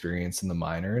playing experience in the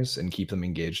minors and keep them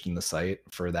engaged in the site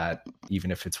for that, even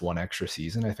if it's one extra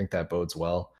season, I think that bodes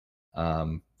well.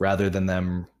 Rather than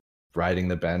them riding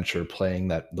the bench or playing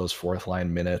those fourth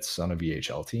line minutes on a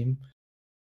VHL team,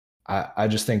 I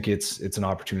just think it's an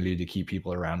opportunity to keep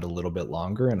people around a little bit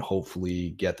longer and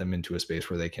hopefully get them into a space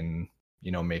where they can,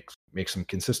 make some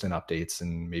consistent updates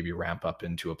and maybe ramp up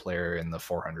into a player in the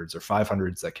 400s or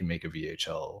 500s that can make a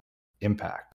VHL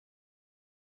impact.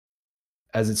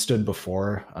 As it stood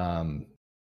before,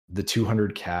 the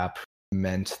 200 cap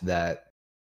meant that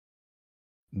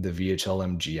the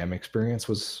VHL MGM experience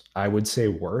was, I would say,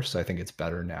 worse. I think it's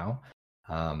better now.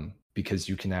 Because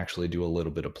you can actually do a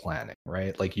little bit of planning,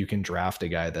 right? Like you can draft a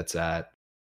guy that's at,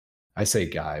 I say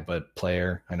guy, but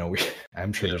player. I know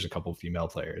I'm sure Yeah. there's a couple female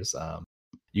players.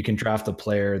 You can draft a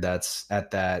player that's at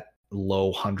that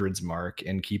low hundreds mark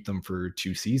and keep them for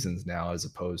 2 seasons now, as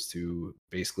opposed to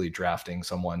basically drafting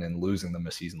someone and losing them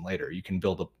a season later. You can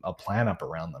build a plan up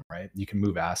around them, right? You can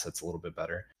move assets a little bit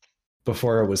better.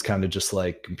 Before it was kind of just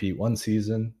like compete one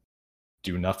season,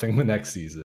 do nothing the next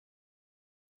season.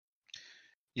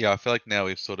 Yeah, I feel like now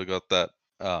we've sort of got that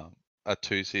a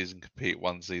 2 season compete,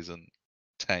 1 season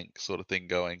tank sort of thing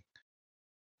going.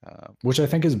 Which I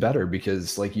think is better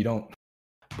because like you don't,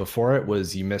 before it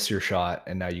was you miss your shot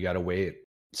and now you got to wait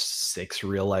 6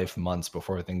 real life months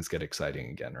before things get exciting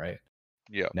again, right?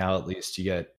 Yeah. Now at least you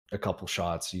get a couple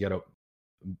shots. You got to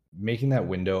making that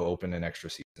window open an extra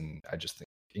season. I just think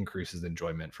increases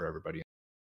enjoyment for everybody.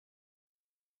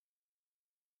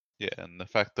 Yeah, and the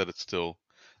fact that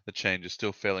the change is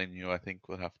still fairly new, I think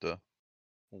we'll have to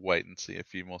wait and see a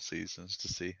few more seasons to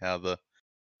see how I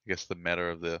guess the meta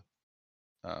of the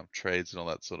trades and all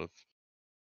that sort of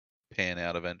pan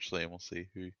out eventually, and we'll see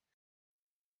who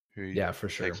Yeah, for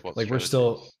sure. takes what Like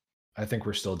strategies. I think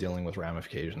we're still dealing with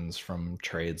ramifications from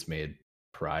trades made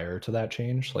prior to that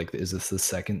change. Like, is this the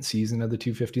second season of the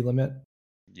 250 limit?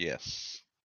 Yes.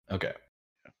 Okay.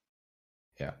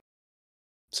 Yeah.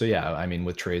 So yeah, I mean,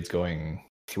 with trades going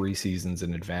 3 seasons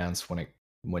in advance when it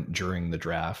went during the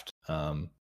draft,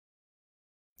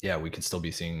 yeah, we could still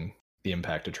be seeing the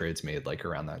impact of trades made like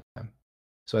around that time.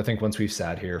 So I think once we've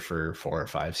sat here for 4 or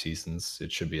 5 seasons,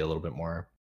 it should be a little bit more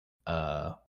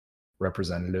uh,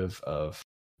 representative of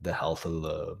the health of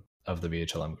the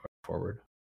VHLM going forward.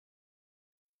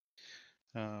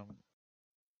 Um,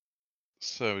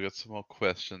 so we got some more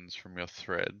questions from your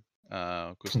thread.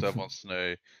 Gustav wants to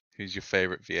know who's your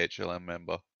favorite VHLM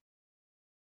member,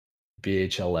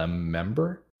 VHLM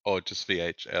member? or just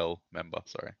VHL member.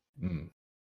 Sorry. Hmm.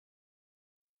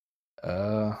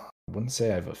 I wouldn't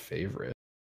say I have a favorite.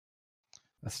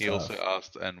 That's He also tough.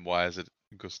 asked, and why is it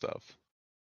Gustav?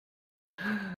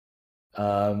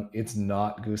 It's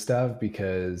not Gustav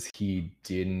because he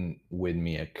didn't win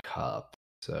me a cup.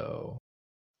 So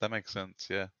That makes sense.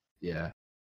 Yeah. yeah,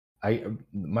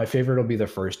 my favorite will be the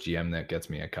first GM that gets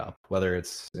me a cup, whether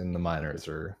it's in the minors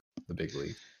or the big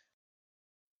league.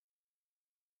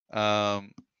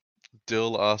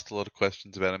 Dill asked a lot of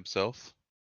questions about himself.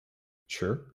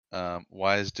 Sure.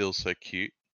 Why is Dill so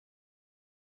cute?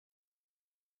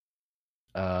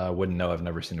 Wouldn't know. I've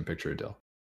never seen a picture of Dill.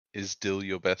 Is Dill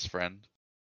your best friend?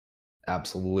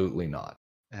 Absolutely not.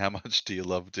 How much do you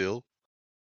love Dill?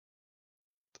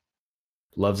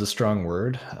 Love's a strong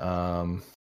word, and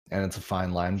it's a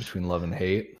fine line between love and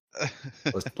hate.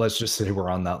 Let's just say we're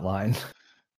on that line.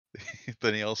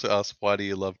 Then he also asked, why do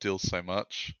you love Dill so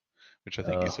much? Which I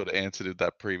think you sort of answered with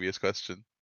that previous question.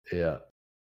 Yeah.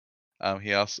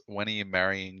 He asked, when are you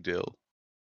marrying Dill?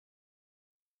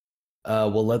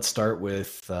 Well, let's start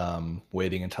with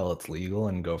waiting until it's legal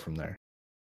and go from there.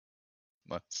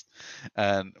 Nice.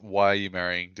 And why are you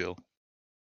marrying Dill?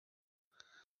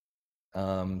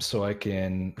 So I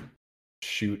can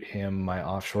shoot him my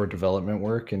offshore development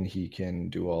work and he can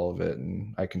do all of it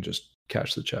and I can just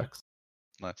cash the checks.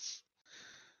 Nice.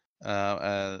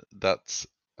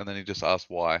 And then he just asked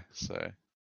why. So,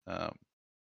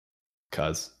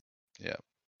 Cuz. yeah,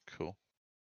 cool.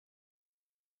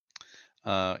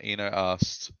 Eno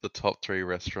asked the top 3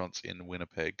 restaurants in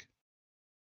Winnipeg.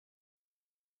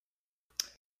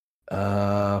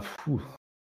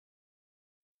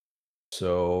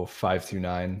 So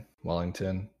 529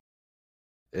 Wellington,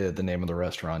 The name of the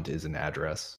restaurant is an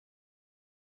address.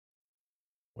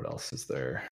 What else is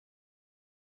there?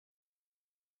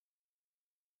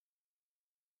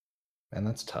 Man,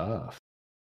 that's tough.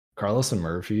 Carlos and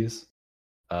Murphy's,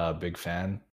 big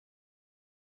fan.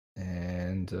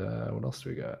 And what else do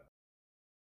we got?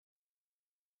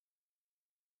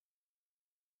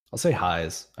 I'll say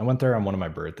Highs. I went there on one of my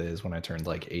birthdays when I turned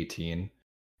like 18,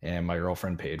 and my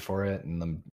girlfriend paid for it, and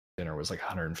the dinner was like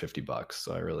 $150,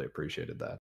 so I really appreciated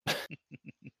that.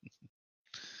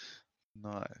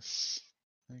 Nice.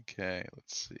 Okay,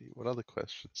 let's see. What other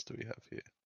questions do we have here?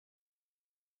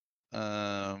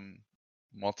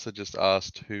 Motza just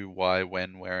asked who, why,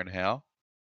 when, where, and how.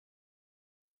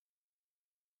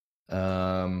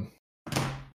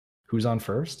 Who's on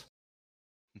first?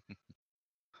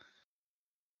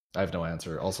 I have no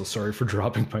answer. Also, sorry for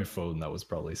dropping my phone. That was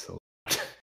probably so.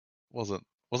 Wasn't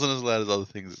as loud as other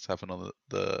things that's happened on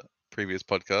the previous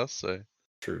podcast. So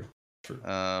True.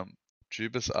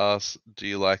 Jubis asks, do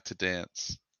you like to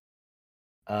dance?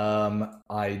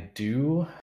 I do,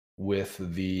 with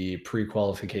the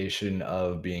pre-qualification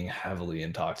of being heavily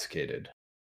intoxicated.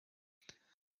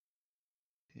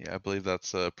 Yeah, I believe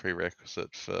that's a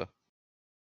prerequisite for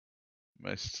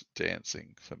most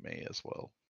dancing for me as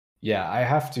well. Yeah, I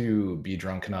have to be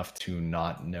drunk enough to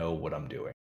not know what I'm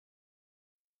doing.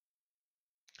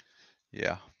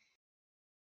 Yeah.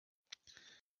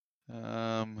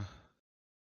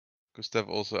 Gustav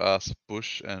also asks,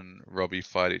 Bush and Robbie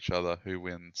fight each other. Who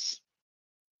wins?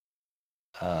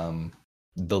 The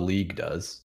league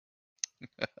does.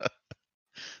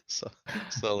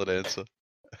 Solid answer.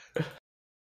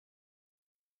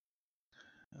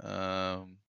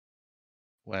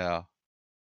 Wow.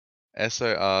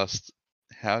 Esso asked,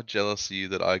 how jealous are you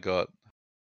that I got,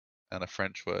 and a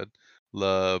French word,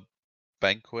 le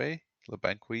banquise?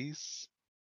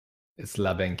 It's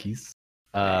La Banquise.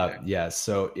 There you go. Yeah,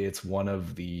 so it's one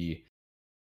of the.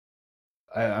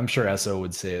 I'm sure Esso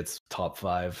would say it's top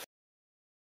 5,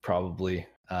 probably,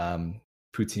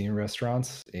 poutine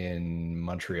restaurants in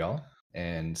Montreal.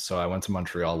 And so I went to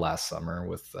Montreal last summer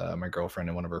with my girlfriend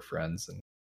and one of her friends, and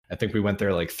I think we went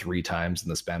there like 3 times in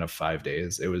the span of 5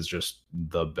 days. It was just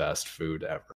the best food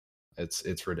ever.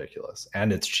 It's ridiculous,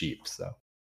 and it's cheap. So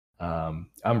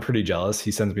I'm pretty jealous.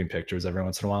 He sends me pictures every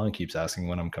once in a while and keeps asking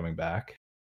when I'm coming back.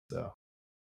 So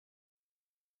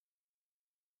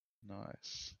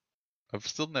Nice. I've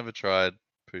still never tried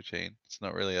poutine. It's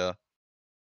not really a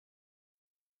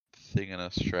thing in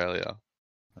Australia.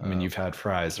 I mean, you've had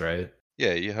fries, right?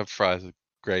 Yeah, you have fries with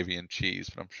gravy and cheese,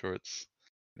 but I'm sure it's,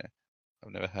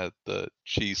 I've never had the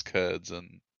cheese curds,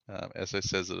 and Esso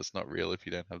says that it's not real if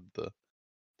you don't have the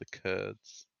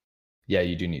curds. Yeah,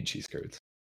 you do need cheese curds.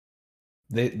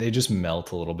 They just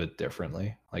melt a little bit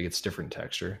differently. Like it's different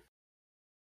texture.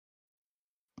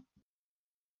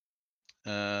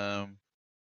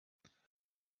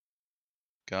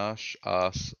 Gosh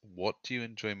asks, what do you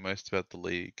enjoy most about the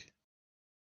league?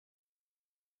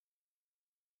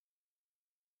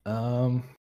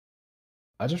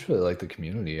 I just really like the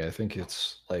community. I think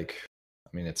it's like, I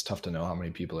mean, it's tough to know how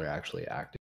many people are actually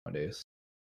active nowadays.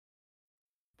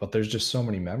 But there's just so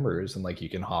many members, and like you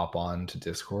can hop on to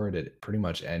Discord at pretty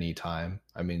much any time.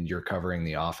 I mean, you're covering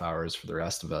the off hours for the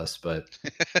rest of us, but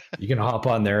you can hop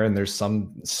on there and there's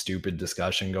some stupid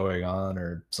discussion going on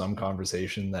or some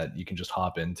conversation that you can just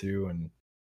hop into. And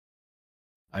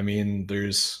I mean,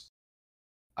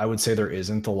 I would say there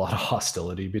isn't a lot of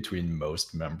hostility between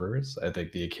most members. I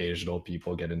think the occasional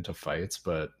people get into fights,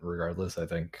 but regardless, I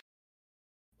think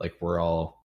like we're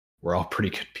all pretty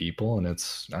good people, and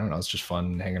I don't know, it's just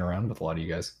fun hanging around with a lot of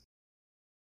you guys.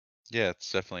 Yeah,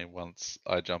 it's definitely, once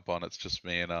I jump on, it's just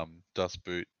me and Dust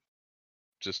Boot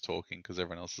just talking because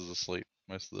everyone else is asleep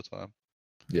most of the time.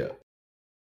 Yeah.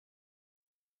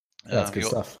 That's good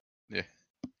stuff. Yeah.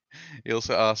 He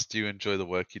also asked, do you enjoy the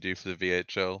work you do for the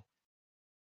VHL?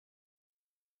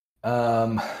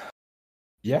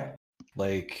 Yeah.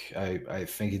 Like I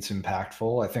think it's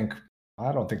impactful.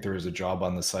 I don't think there is a job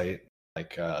on the site,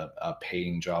 like a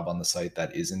paying job on the site,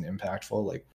 that isn't impactful.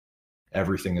 Like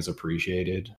everything is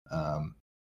appreciated.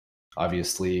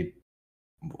 Obviously,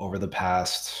 over the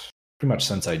past, pretty much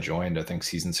since I joined, I think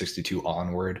season 62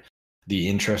 onward, the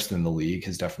interest in the league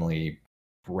has definitely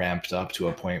ramped up to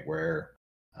a point where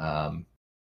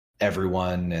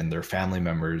everyone and their family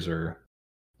members are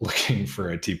looking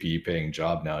for a TPE paying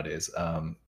job nowadays.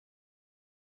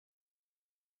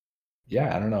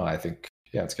 Yeah, I don't know. I think,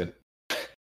 yeah, it's good.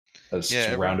 That's just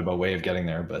a roundabout way of getting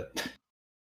there, but I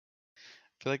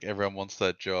feel like everyone wants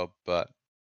that job, but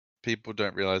people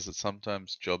don't realize that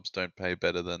sometimes jobs don't pay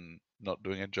better than not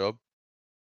doing a job.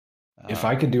 If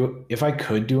I could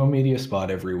do a media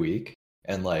spot every week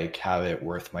and like have it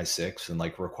worth my 6 and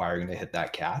like requiring to hit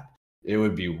that cap, it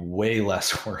would be way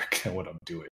less work than what I'm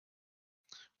doing.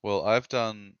 Well, I've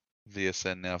done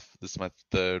VSN now. This is my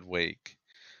 3rd week.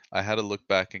 I had to look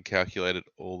back and calculated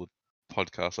all the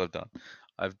podcasts I've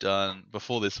done.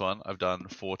 Before this one, I've done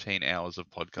 14 hours of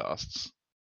podcasts.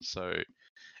 So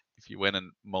if you went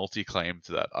and multi-claimed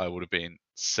that, I would have been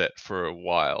set for a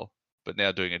while. But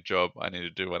now doing a job, I need to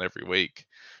do one every week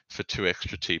for 2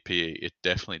 extra TPE. It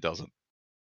definitely doesn't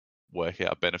work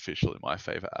out beneficial in my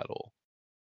favor at all.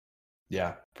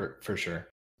 Yeah, for sure.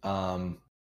 I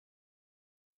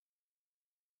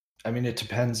mean, it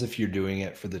depends if you're doing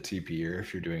it for the TP or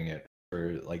if you're doing it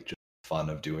for like just fun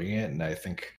of doing it. And I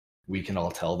think we can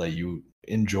all tell that you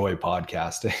enjoy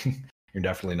podcasting. You're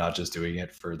definitely not just doing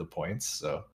it for the points.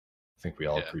 So I think we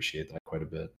all appreciate that quite a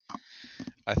bit.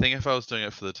 I think if I was doing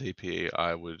it for the TPE,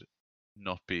 I would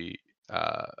not be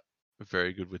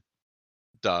very good with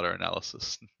data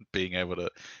analysis. Being able to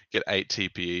get 8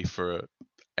 TPE for an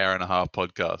hour and a half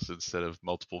podcast instead of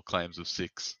multiple claims of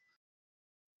 6.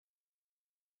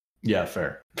 Yeah,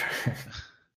 fair.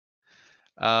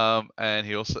 And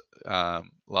he also,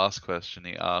 last question,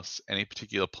 he asks, any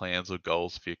particular plans or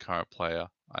goals for your current player?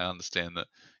 I understand that,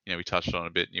 we touched on it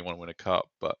a bit and you want to win a cup,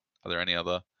 but are there any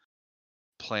other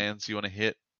plans you want to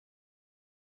hit?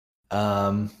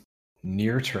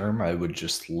 Near term, I would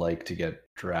just like to get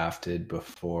drafted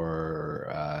before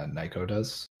Nyko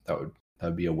does. That would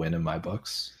be a win in my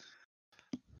books.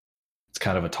 It's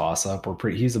kind of a toss up.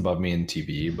 He's above me in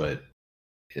TBE, but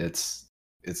it's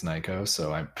Nyko,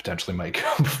 so I potentially might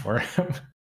go before him.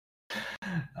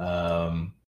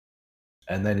 And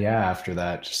then after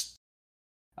that, just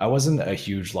I wasn't a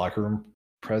huge locker room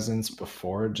presence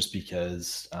before, just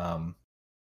because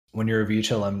when you're a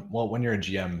VHLM, when you're a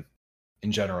GM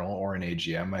in general or an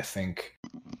AGM, I think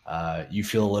you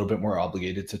feel a little bit more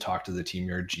obligated to talk to the team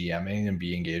you're GMing and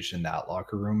be engaged in that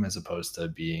locker room as opposed to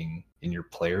being in your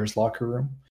player's locker room.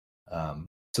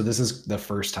 So this is the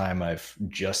first time I've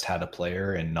just had a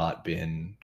player and not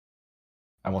been,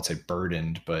 I won't say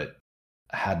burdened, but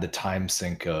had the time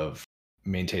sink of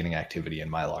maintaining activity in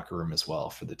my locker room as well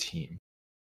for the team.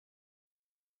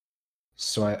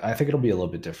 So I think it'll be a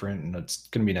little bit different, and it's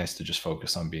going to be nice to just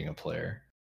focus on being a player.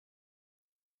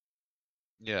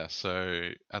 Yeah, so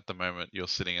at the moment you're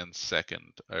sitting in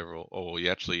 2nd overall, or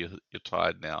you're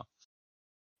tied now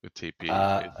with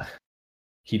TP.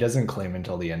 He doesn't claim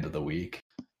until the end of the week.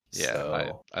 Yeah,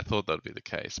 so. I thought that'd be the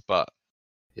case, but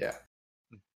yeah.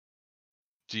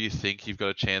 Do you think you've got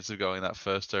a chance of going that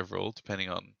 1st overall, depending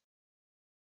on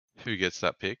who gets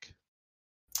that pick?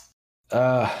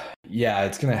 Yeah,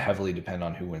 it's gonna heavily depend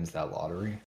on who wins that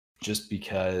lottery. Just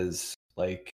because,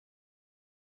 like,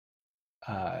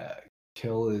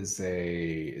 Kill is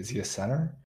he a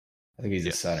center? I think he's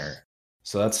a center.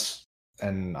 So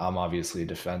and I'm obviously a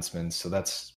defenseman. So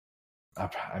that's,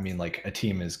 I mean, like, a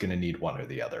team is gonna need one or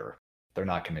the other. They're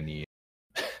not gonna need.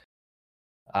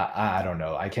 I don't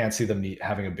know. I can't see them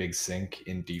having a big sink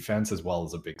in defense as well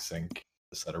as a big sink in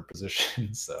the center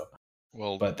position. So.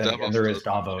 Well, but then again, there is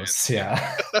Davos.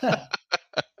 Yeah.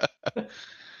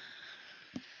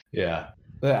 Yeah.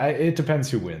 It depends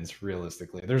who wins,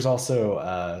 realistically. There's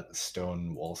also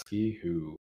Stone Wolski,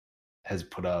 who has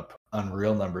put up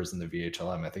unreal numbers in the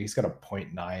VHLM. I think he's got a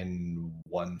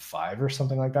 .915 or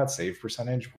something like that save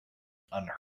percentage.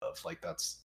 Unheard of. Like,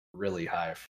 that's really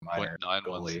high for a minor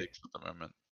goalie at the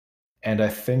moment. And I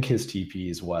think his TP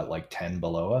is like 10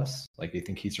 below us. Like, I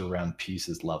think he's around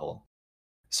Peace's level.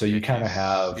 So you kind of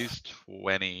have. He's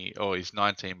 20. Oh, he's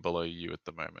 19 below you at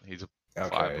the moment. He's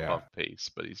 5 above Peace,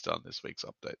 but he's done this week's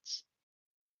updates.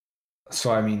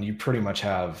 So I mean, you pretty much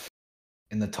have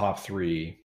in the top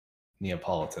 3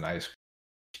 Neapolitan ice cream.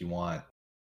 If you want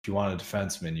a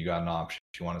defenseman, you got an option.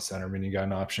 If you want a centerman, you got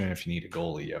an option. If you need a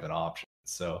goalie, you have an option.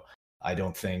 So I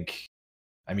don't think.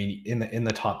 I mean, in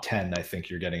the top 10, I think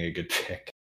you're getting a good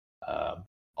pick.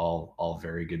 All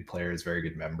very good players, very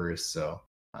good members. So.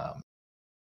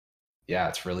 Yeah,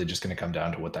 it's really just going to come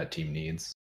down to what that team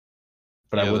needs.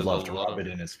 But I would love to rub it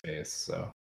in his face.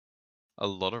 So a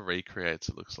lot of recreates,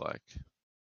 it looks like.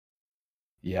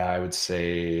 Yeah, I would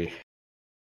say.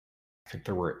 I think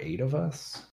there were 8 of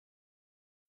us.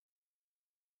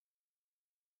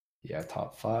 Yeah,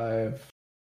 top 5.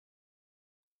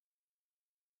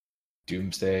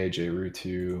 Doomsday,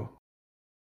 J-Rutu.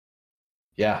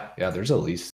 Yeah, there's at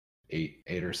least 8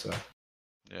 or so.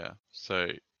 Yeah, so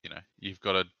you've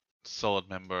got a solid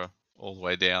member all the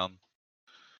way down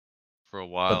for a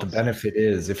while. But the benefit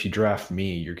is, if you draft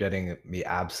me, you're getting the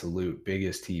absolute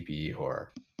biggest TPE whore.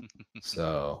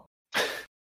 So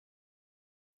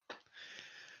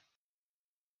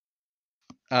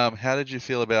How did you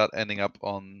feel about ending up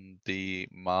on the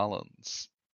Marlins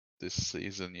this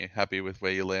season? You happy with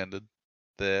where you landed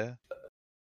there?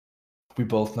 We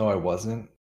both know I wasn't.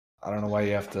 I don't know why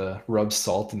you have to rub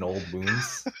salt in old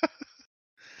wounds.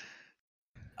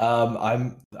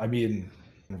 I mean,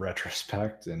 in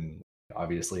retrospect and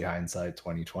obviously hindsight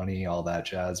 2020, all that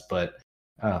jazz, but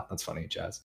that's funny,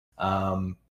 jazz.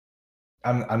 I'm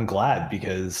glad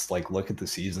because like look at the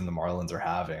season the Marlins are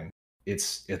having.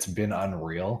 It's been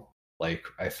unreal. Like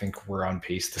I think we're on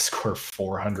pace to score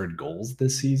 400 goals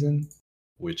this season,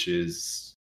 which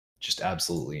is just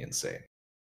absolutely insane.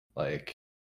 Like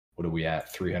what are we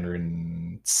at?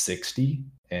 360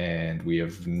 and we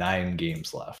have 9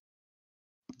 games left.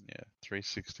 Yeah,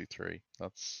 363.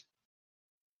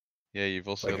 You've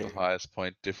also Like got the highest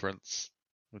point difference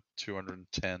with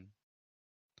 210.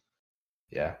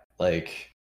 yeah,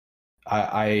 like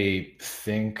I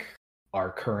think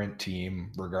our current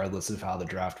team, regardless of how the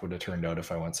draft would have turned out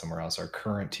if I went somewhere else, our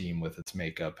current team with its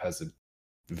makeup has a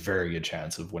very good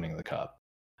chance of winning the cup.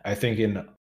 I think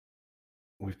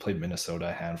we've played Minnesota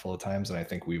a handful of times, and I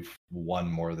think we've won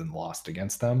more than lost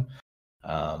against them.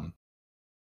 Um,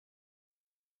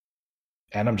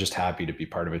 and I'm just happy to be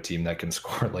part of a team that can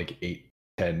score like 8,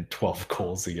 10, 12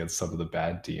 goals against some of the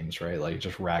bad teams, right? Like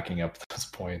just racking up those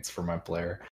points for my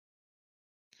player.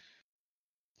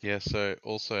 Yeah, so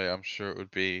also I'm sure it would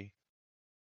be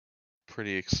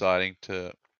pretty exciting if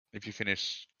the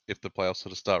playoffs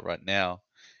sort of start right now,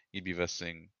 you'd be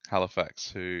versing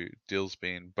Halifax, who Dill's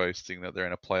been boasting that they're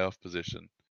in a playoff position.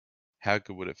 How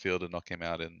good would it feel to knock him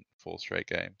out in 4 straight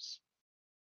games?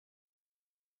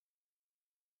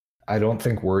 I don't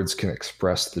think words can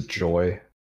express the joy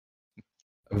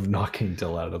of knocking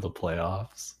Dill out of the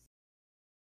playoffs.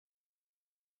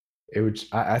 It would.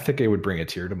 I think it would bring a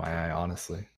tear to my eye,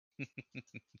 honestly.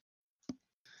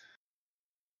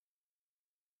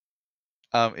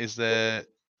 Is there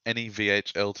any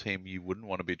VHL team you wouldn't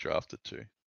want to be drafted to?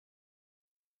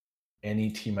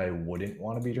 Any team I wouldn't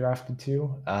want to be drafted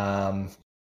to?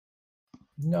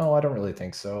 No, I don't really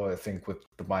think so. I think with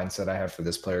the mindset I have for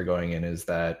this player going in is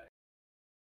that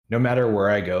no matter where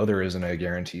I go, there isn't a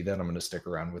guarantee that I'm going to stick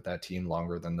around with that team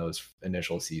longer than those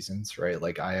initial seasons, right?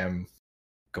 Like I am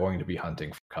going to be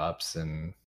hunting for cups,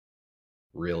 and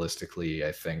realistically,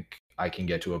 I think I can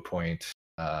get to a point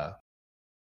in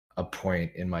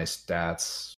my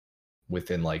stats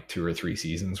within like 2 or 3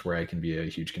 seasons where I can be a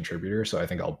huge contributor. So I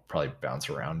think I'll probably bounce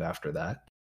around after that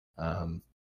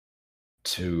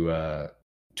to a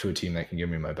team that can give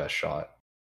me my best shot.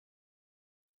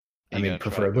 I mean,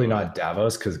 preferably not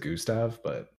Davos because Gustav,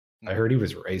 but I heard he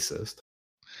was racist.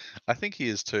 I think he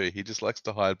is too. He just likes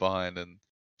to hide behind and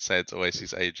say it's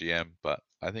Oasis AGM, but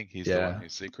I think he's the one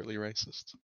who's secretly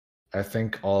racist. I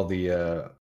think I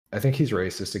think he's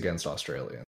racist against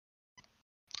Australians.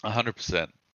 100%.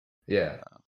 Yeah.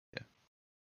 Yeah.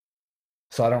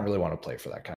 So I don't really want to play for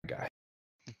that kind of guy.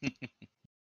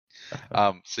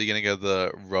 So you're gonna go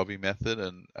the Robbie method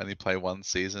and only play 1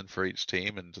 season for each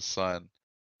team and just sign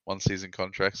 1 season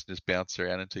contracts and just bounce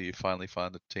around until you finally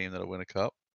find a team that'll win a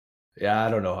cup? Yeah,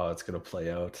 I don't know how it's gonna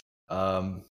play out.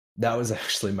 That was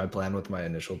actually my plan with my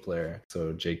initial player.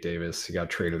 So Jake Davis, he got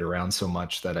traded around so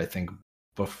much that I think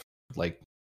like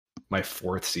my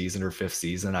 4th season or 5th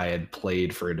season, I had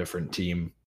played for a different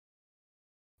team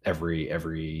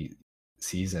every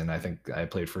season. I think I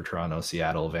played for Toronto,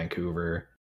 Seattle, Vancouver,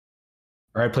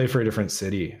 or I played for a different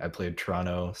city. I played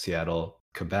Toronto, Seattle,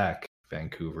 Quebec,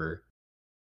 Vancouver,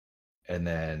 and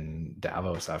then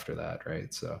Davos after that,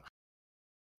 right? So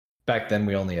back then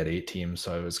we only had 8 teams,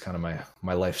 so it was kind of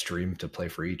my life's dream to play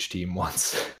for each team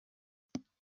once.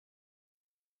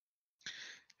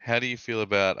 How do you feel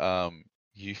about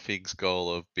UFIG's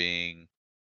goal of being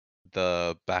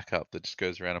the backup that just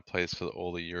goes around and plays for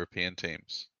all the European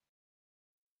teams?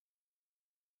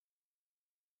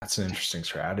 That's an interesting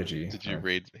strategy. Did you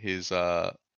read his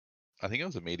I think it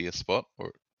was a Media Spot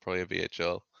or probably a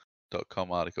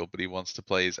VHL.com article, but he wants to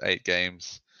play his 8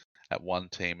 games at one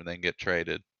team and then get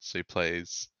traded. So he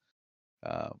plays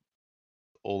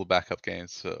all the backup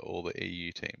games for all the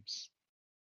EU teams.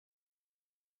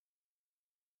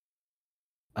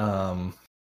 I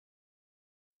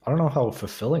don't know how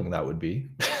fulfilling that would be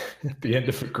at the end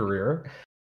of a career,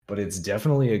 but it's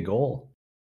definitely a goal.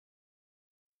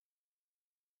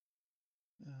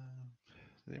 Does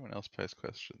anyone else post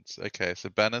questions? Okay, so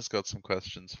Banner's got some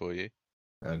questions for you.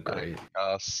 Oh, great.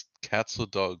 Cats or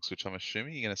dogs, which I'm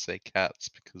assuming you're going to say cats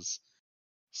because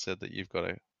you said that you've got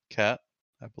a cat,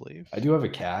 I believe. I do have a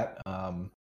cat, but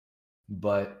I'm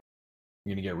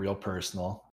going to get real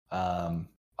personal. I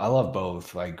love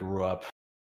both. I grew up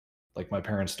like my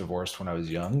parents divorced when I was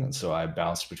young, and so I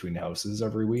bounced between houses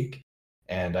every week.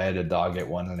 And I had a dog at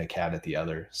one and a cat at the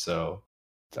other. So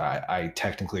I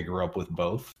technically grew up with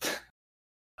both.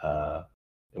 uh,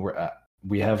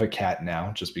 we have a cat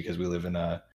now just because we live in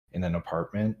an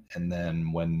apartment, and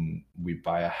then when we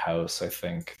buy a house, I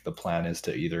think the plan is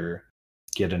to either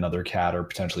get another cat or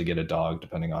potentially get a dog,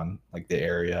 depending on like the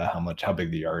area, how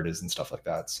big the yard is, and stuff like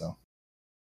that. So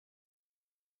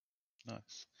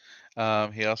Nice.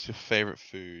 He asked your favorite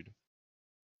food.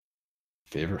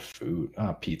 favorite food,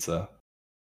 pizza.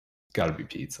 Got to be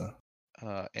pizza.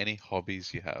 Any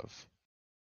hobbies you have?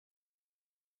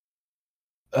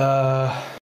 Uh,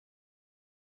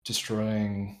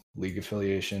 Destroying league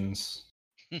affiliations.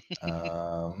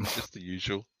 Just the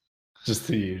usual. Just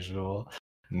the usual.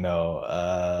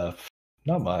 No,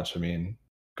 not much. I mean,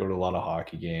 go to a lot of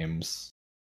hockey games.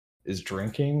 Is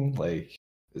drinking like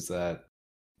is that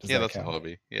does Yeah, that that's a count?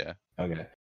 hobby. Yeah. Okay.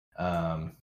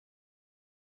 Um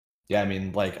yeah, I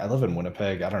mean like I live in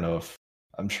Winnipeg. I don't know if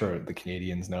I'm sure the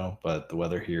Canadians know, but the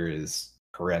weather here is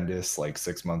horrendous like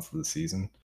 6 months of the season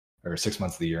or 6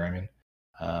 months of the year, I mean.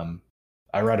 Um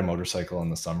I ride a motorcycle in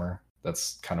the summer.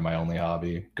 That's kind of my only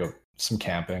hobby. Go some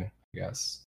camping, I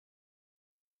guess.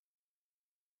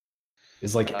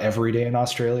 Is like Uh, every day in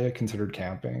Australia considered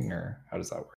camping, or how does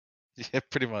that work? yeah,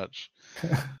 pretty much.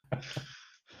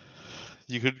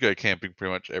 You could go camping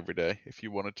pretty much every day if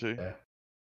you wanted to. Yeah.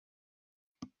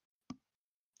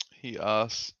 He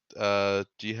asked, do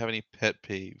you have any pet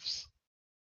peeves?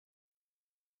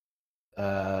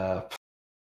 Uh,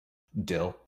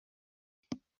 Dill.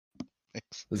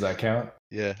 Thanks. Does that count?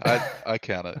 Yeah, I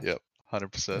count it. Yep,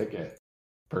 100%. Okay.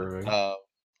 Perfect.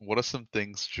 What are some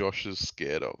things Josh is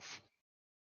scared of?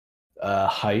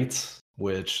 Height,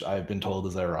 which I've been told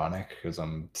is ironic because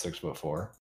I'm 6'4".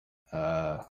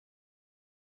 Uh,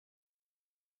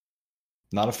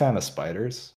 Not a fan of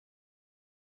spiders.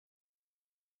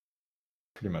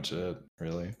 Pretty much it,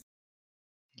 really.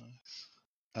 Nice.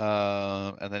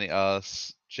 And then he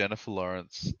asks Jennifer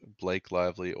Lawrence, Blake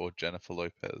Lively, or Jennifer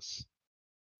Lopez.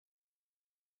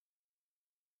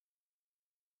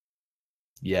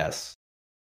 Yes,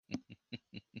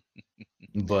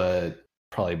 but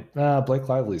probably Blake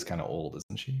Lively's kind of old,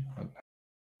 isn't she?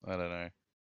 I don't know.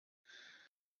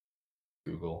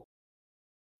 Google.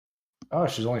 Oh,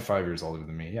 she's only 5 years older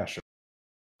than me. Yeah, sure.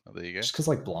 Oh, there you go. Just because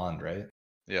like blonde, right?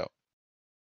 Yeah.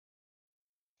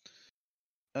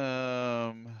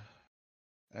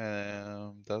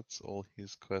 That's all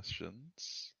his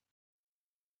questions.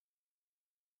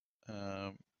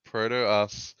 Proto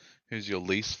asks, who's your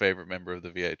least favorite member of the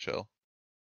VHL?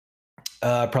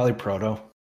 Probably Proto.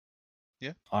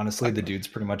 Yeah, Honestly, I, the dude's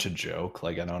pretty much a joke.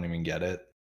 Like I don't even get it.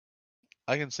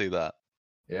 I can see that.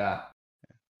 Yeah,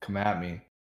 come at me.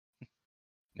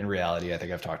 In reality, I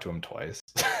think I've talked to him twice.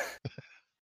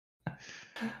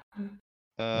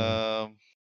 Um,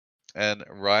 and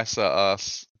Risa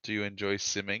asks, do you enjoy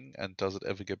simming and does it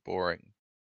ever get boring?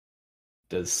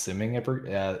 Does simming ever?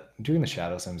 Yeah, doing the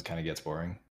shadow sims kind of gets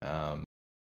boring.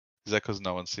 Is that because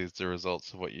no one sees the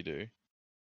results of what you do?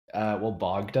 Well,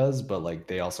 Bog does, but like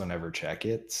they also never check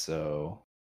it. So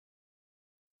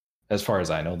as far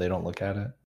as I know, they don't look at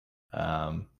it.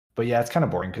 But yeah, it's kind of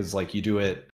boring because like you do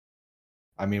it.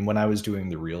 I mean, when I was doing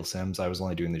the real sims, I was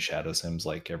only doing the shadow sims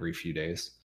like every few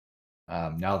days.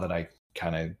 Now that I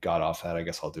kind of got off that, I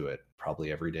guess I'll do it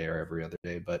probably every day or every other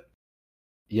day. But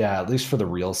yeah, at least for the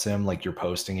real sim, like you're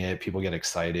posting it, people get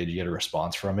excited, you get a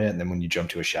response from it, and then when you jump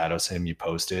to a shadow sim, you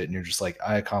post it, and you're just like,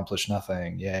 I accomplished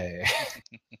nothing, yay!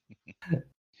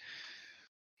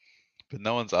 But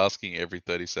no one's asking every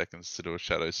 30 seconds to do a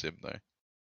shadow sim though.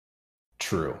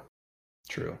 True,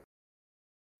 true.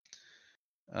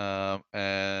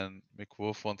 And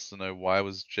McWolf wants to know, why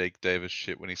was Jake Davis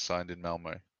shit when he signed in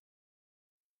Malmo?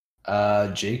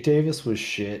 Jake Davis was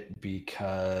shit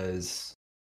because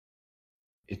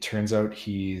it turns out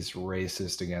he's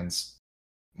racist against.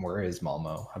 Where is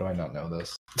Malmo? How do I not know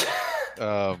this?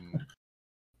 Um,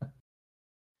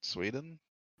 Sweden?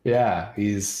 Yeah,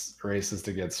 he's racist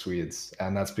against Swedes,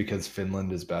 and that's because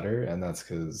Finland is better, and that's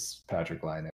because Patrick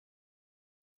Laine.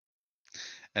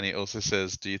 And he also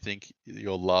says, do you think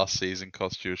your last season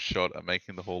cost you a shot at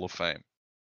making the Hall of Fame?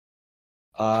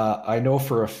 I know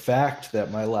for a fact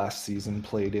that my last season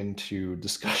played into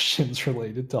discussions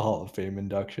related to Hall of Fame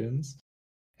inductions,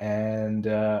 and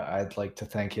I'd like to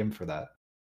thank him for that.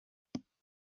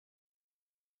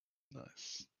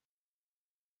 Nice.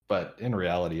 But in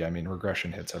reality, I mean,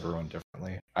 regression hits everyone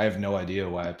differently. I have no idea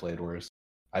why I played worse.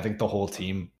 I think the whole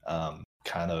team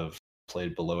kind of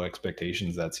played below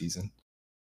expectations that season.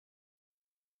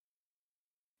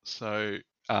 So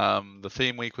The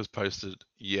theme week was posted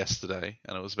yesterday,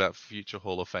 and it was about future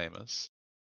Hall of Famers.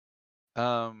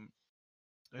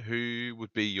 Who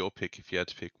would be your pick if you had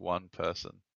to pick one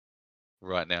person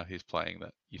right now who's playing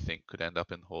that you think could end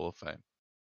up in the Hall of Fame?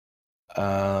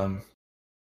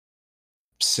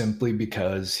 Simply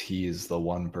because he is the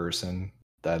one person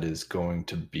that is going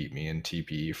to beat me in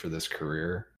TPE for this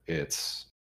career. It's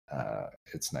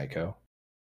Nyko.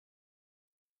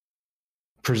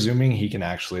 Presuming he can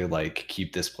actually like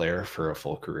keep this player for a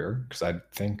full career, because I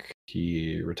think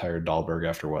he retired Dahlberg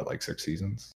after what, like 6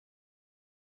 seasons.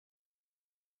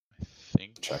 I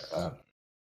think Check so. that.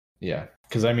 Yeah,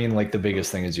 because I mean, like the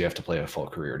biggest thing is you have to play a full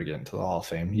career to get into the Hall of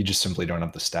Fame. You just simply don't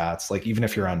have the stats. Like even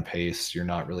if you're on pace, you're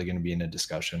not really going to be in a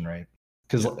discussion, right?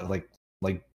 Because Yeah.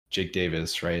 like Jake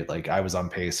Davis, right? Like I was on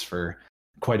pace for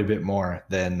quite a bit more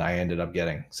than I ended up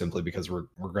getting, simply because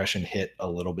regression hit a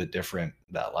little bit different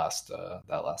that last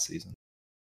season.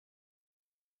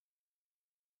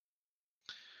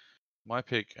 My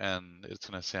pick, and it's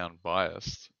going to sound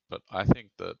biased, but I think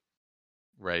that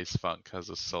Ray's Funk has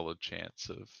a solid chance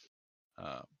of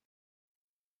um,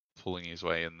 pulling his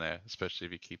way in there, especially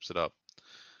if he keeps it up.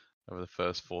 Over the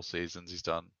first 4 seasons, he's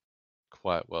done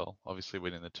quite well. Obviously,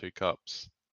 winning the 2 cups.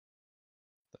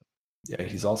 Yeah,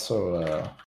 he's also.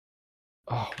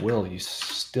 Oh, Will, you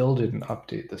still didn't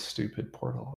update the stupid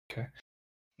portal. Okay.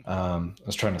 I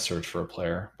was trying to search for a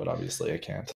player, but obviously I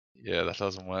can't. Yeah, that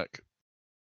doesn't work.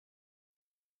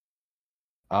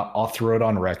 I'll throw it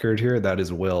on record here. That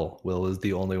is Will. Will is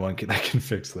the only one that can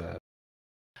fix that.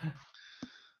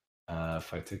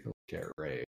 If I take a look at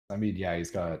Ray, I mean, yeah,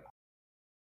 he's already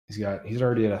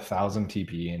at 1,000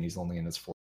 TP and he's only in his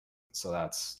 4th. So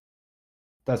that's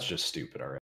just stupid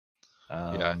already.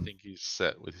 Yeah, I think he's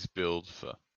set with his build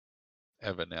for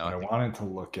ever now. What I wanted to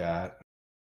look at,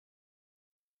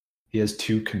 he has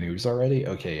 2 canoes already.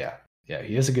 Okay, yeah,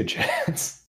 he has a good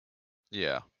chance.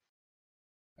 Yeah.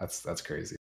 That's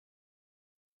crazy.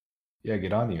 Yeah,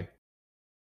 good on you.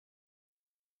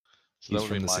 So He's that would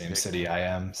from be the my same pick. city I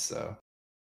am, so.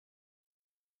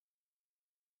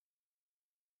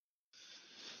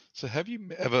 So have you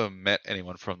ever met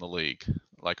anyone from the league,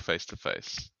 like face to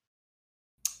face?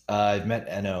 I've met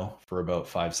Eno for about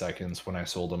 5 seconds when I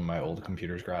sold him my old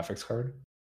computer's graphics card.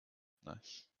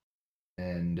 Nice.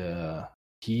 And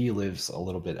he lives a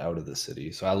little bit out of the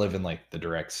city. So I live in like the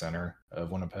direct center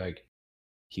of Winnipeg.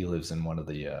 He lives in one of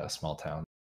the small towns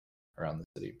around the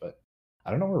city, but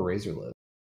I don't know where Razor lives.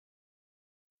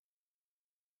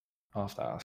 I'll have to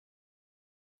ask.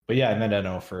 But yeah, I met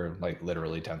Eno for like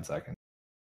literally 10 seconds.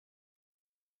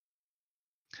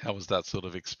 How was that sort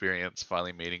of experience,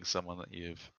 finally meeting someone that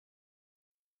you've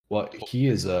Well, talked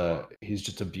he's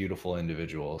just a beautiful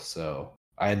individual. So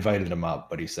I invited him up,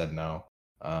 but he said no.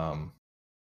 I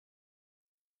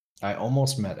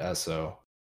almost met Esso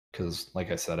because,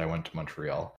 like I said, I went to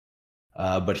Montreal.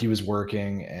 But he was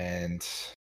working, and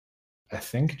I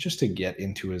think just to get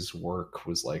into his work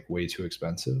was like way too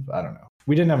expensive. I don't know.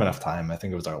 We didn't have enough time. I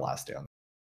think it was our last day on.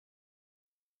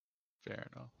 Fair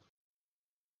enough.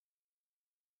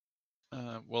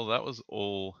 Well, that was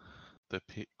all the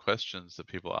questions that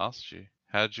people asked you.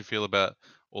 How did you feel about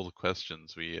all the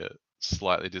questions? Were you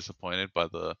slightly disappointed by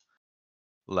the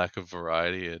lack of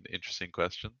variety and interesting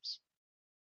questions?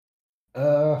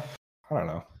 I don't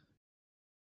know.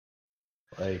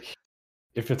 Like,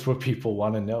 if it's what people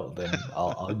want to know, then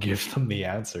I'll give them the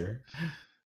answer.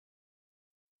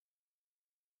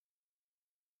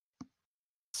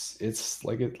 It's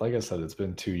like I said, it's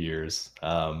been 2 years.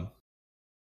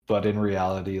 But in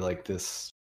reality, like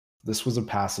this was a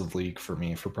passive league for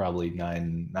me for probably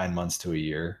 9 months to a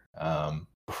year.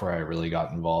 Before I really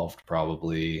got involved,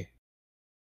 probably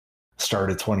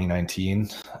started 2019.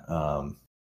 I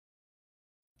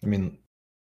mean,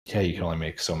 yeah, you can only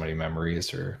make so many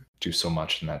memories or do so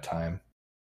much in that time.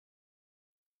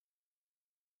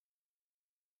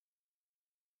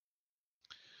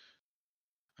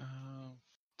 Um,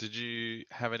 did you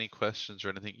have any questions or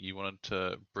anything you wanted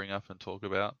to bring up and talk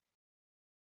about?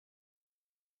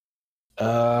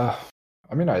 I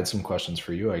mean, I had some questions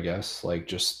for you, I guess. Like,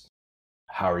 just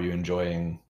how are you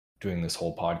enjoying doing this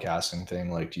whole podcasting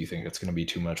thing? Like, do you think it's going to be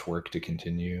too much work to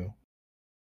continue?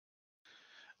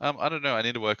 I don't know. I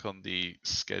need to work on the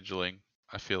scheduling.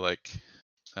 I feel like,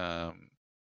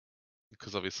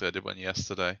 because obviously I did one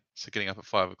yesterday, so getting up at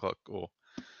 5 o'clock, or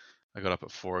I got up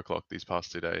at 4 o'clock these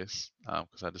past 2 days,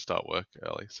 because I had to start work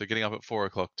early. So getting up at 4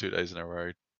 o'clock 2 days in a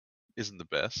row isn't the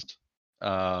best.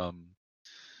 But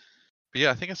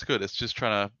yeah, I think it's good. It's just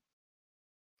I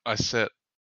set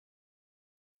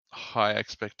high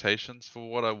expectations for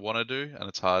what I want to do, and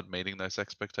it's hard meeting those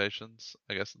expectations,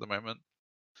 I guess, at the moment.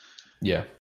 Yeah.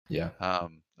 Yeah.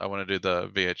 I want to do the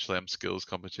VHLM skills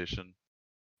competition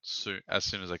as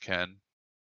soon as I can.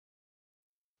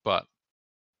 But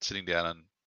sitting down and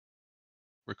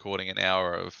recording an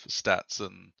hour of stats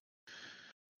and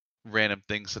random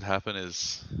things that happen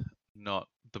is not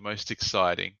the most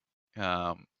exciting.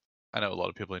 I know a lot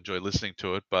of people enjoy listening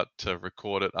to it, but to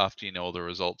record it after you know all the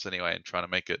results anyway and trying to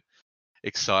make it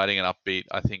exciting and upbeat,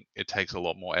 I think it takes a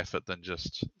lot more effort than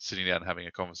just sitting down and having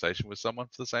a conversation with someone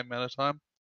for the same amount of time.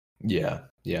 Yeah.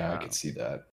 Yeah. I could see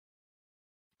that.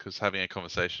 Because having a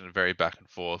conversation is very back and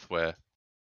forth where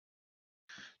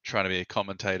trying to be a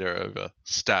commentator over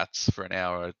stats for an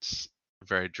hour, it's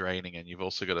very draining, and you've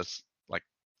also got to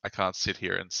I can't sit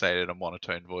here and say it in a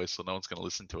monotone voice, or no one's going to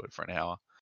listen to it for an hour.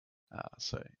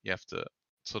 So you have to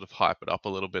sort of hype it up a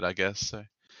little bit, I guess. So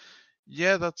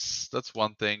yeah, that's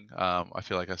one thing. I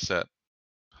feel like I set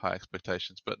high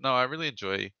expectations, but no, I really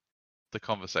enjoy the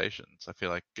conversations. I feel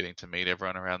like getting to meet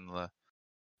everyone around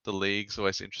the league's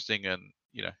always interesting, and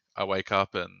I wake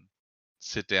up and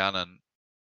sit down, and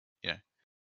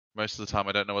most of the time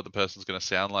I don't know what the person's going to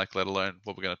sound like, let alone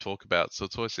what we're going to talk about. So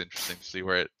it's always interesting to see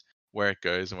where it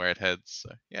goes and where it heads. So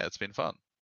yeah, it's been fun.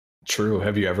 True.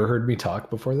 Have you ever heard me talk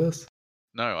before this?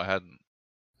 No, I hadn't.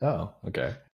 Oh,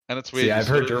 okay. And it's weird. See, I've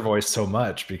heard your voice so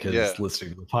much because Yeah.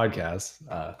 listening to the podcast.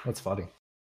 That's funny.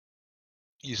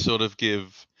 You sort of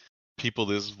give people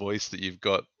this voice that you've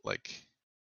got like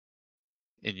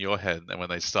in your head, and when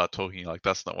they start talking, you're like,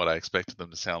 that's not what I expected them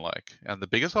to sound like. And the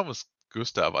biggest one was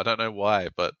Gustav. I don't know why,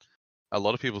 but a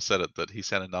lot of people said it, that he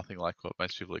sounded nothing like what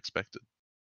most people expected.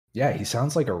 Yeah, he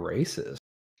sounds like a racist.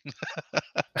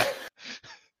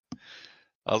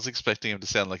 I was expecting him to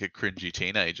sound like a cringy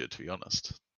teenager, to be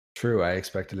honest. True, I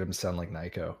expected him to sound like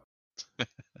Nico.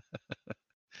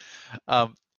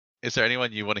 Is there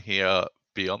anyone you want to hear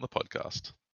be on the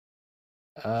podcast?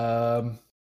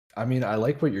 I mean, I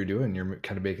like what you're doing. You're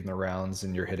kind of making the rounds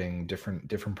and you're hitting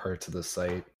different parts of the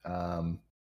site.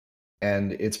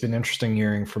 And it's been interesting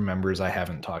hearing from members I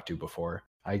haven't talked to before,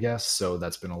 I guess. So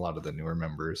that's been a lot of the newer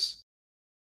members.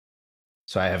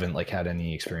 So I haven't had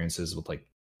any experiences with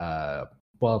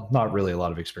well, not really a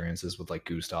lot of experiences with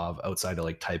Gustav outside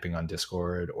of typing on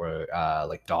Discord or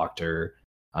Doctor,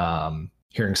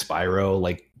 hearing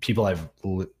Spyro, people I've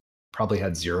probably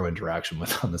had zero interaction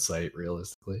with on the site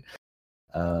realistically.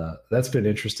 That's been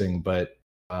interesting, but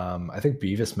I think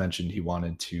Beavis mentioned he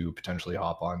wanted to potentially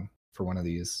hop on for one of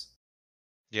these.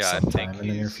 Yeah, sometime in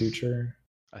the near future.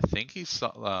 I think he's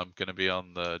going to be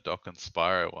on the Doc and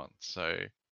Spyro one. So.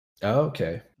 Oh,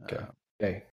 okay.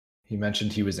 Okay. He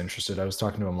mentioned he was interested. I was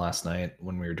talking to him last night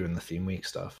when we were doing the theme week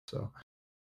stuff. So.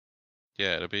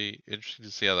 Yeah, it'll be interesting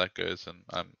to see how that goes, and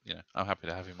I'm happy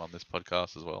to have him on this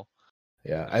podcast as well.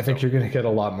 Yeah, I think you're going to get a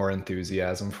lot more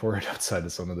enthusiasm for it outside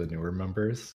of some of the newer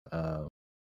members,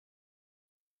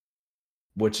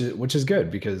 which is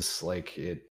good because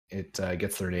it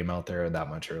gets their name out there that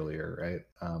much earlier, right?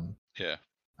 Yeah.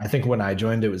 I think when I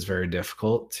joined, it was very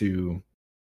difficult to.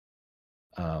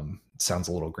 Sounds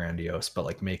a little grandiose,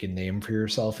 but make a name for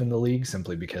yourself in the league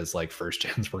simply because first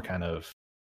gens were kind of,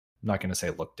 I'm not going to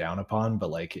say looked down upon,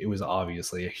 but it was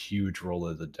obviously a huge roll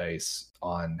of the dice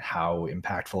on how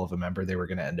impactful of a member they were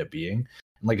going to end up being.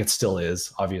 And it still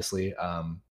is, obviously.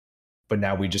 But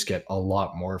now we just get a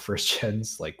lot more first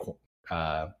gens,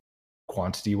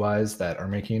 quantity wise, that are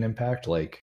making an impact.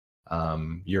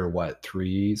 You're what,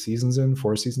 3 seasons in,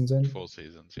 4 seasons in? 4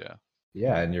 seasons, yeah.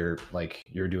 Yeah, and you're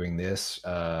doing this,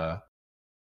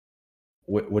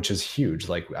 which is huge.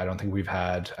 I don't think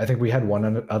I think we had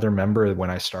one other member when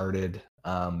I started,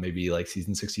 maybe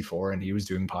season 64, and he was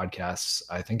doing podcasts,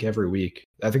 I think every week.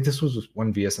 I think this was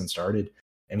when VSN started,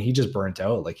 and he just burnt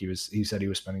out. He said he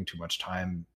was spending too much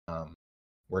time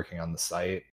working on the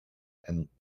site, and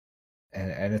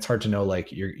it's hard to know.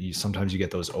 You sometimes you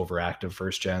get those overactive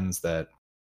first gens that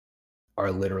are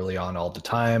literally on all the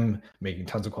time, making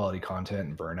tons of quality content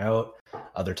and burn out.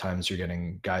 Other times you're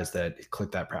getting guys that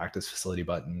click that practice facility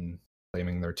button,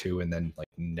 claiming they're 2, and then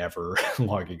never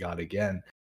logging on again.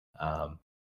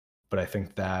 But I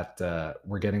think that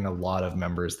we're getting a lot of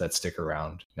members that stick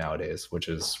around nowadays, which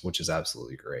is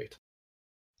absolutely great.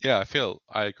 Yeah,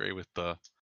 I agree with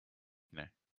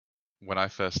when I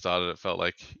first started, it felt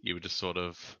like you were just sort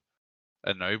of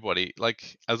a nobody,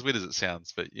 as weird as it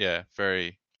sounds, but yeah,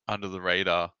 very under the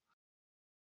radar.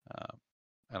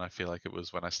 And I feel like it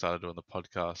was when I started doing the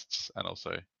podcasts and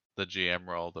also the GM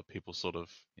role that people sort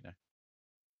of,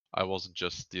 I wasn't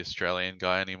just the Australian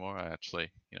guy anymore. I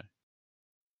actually,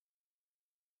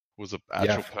 was an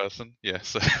actual person. Yeah.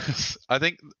 So I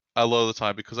think a lot of the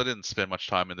time, because I didn't spend much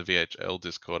time in the VHL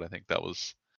Discord, I think that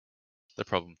was the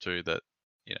problem too, that,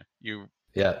 you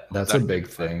Yeah, I was that's a active big in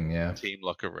my thing. Yeah. team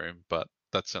locker room, but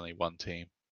that's only one team.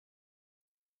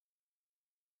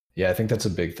 Yeah, I think that's a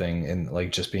big thing in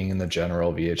like just being in the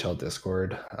general VHL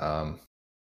Discord.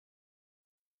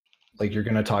 Like you're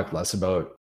gonna talk less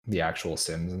about the actual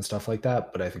sims and stuff like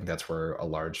that, but I think that's where a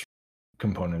large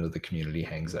component of the community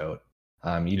hangs out.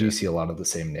 You do Yeah. see a lot of the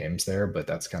same names there, but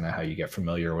that's kind of how you get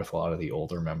familiar with a lot of the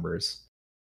older members.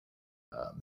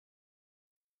 Um,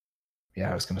 yeah,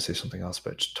 I was gonna say something else,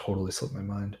 but it just totally slipped my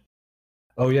mind.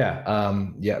 Oh yeah,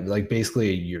 yeah. Like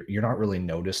basically, you're not really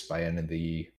noticed by any of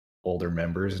the older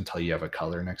members until you have a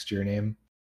color next to your name.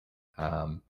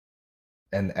 Um,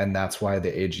 and that's why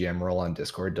the AGM role on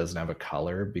Discord doesn't have a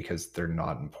color because they're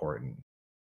not important.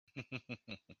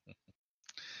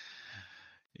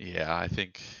 Yeah, I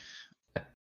think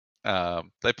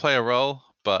they play a role,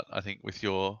 but I think with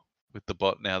the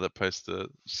bot now that posts the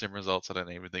sim results, I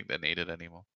don't even think they're needed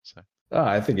anymore. So Oh,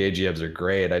 I think AGMs are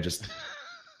great. I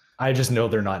just know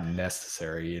they're not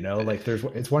necessary, Like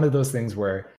it's one of those things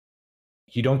where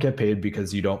you don't get paid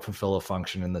because you don't fulfill a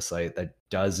function in the site that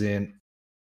doesn't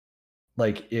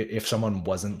like if someone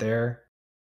wasn't there,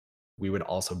 we would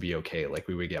also be okay. Like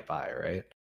we would get by, right?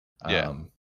 yeah.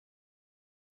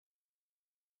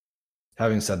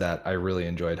 Having said that, I really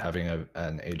enjoyed having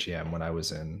an AGM when I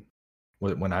was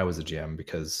a GM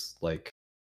because like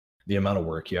the amount of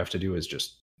work you have to do is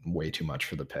just way too much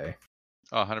for the pay.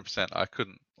 Oh, 100%. I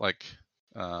couldn't like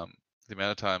the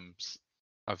amount of times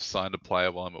I've signed a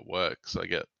player while I'm at work, so I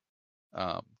get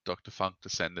Dr. Funk to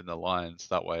send in the lines.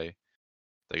 That way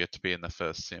they get to be in the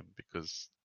first sim because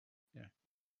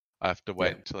I have to Yeah.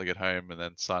 wait until I get home and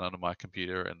then sign onto my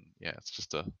computer, and it's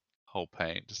just a whole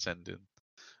pain to send in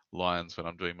lines when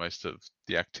I'm doing most of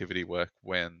the activity work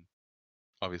when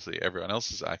obviously everyone else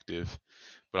is active,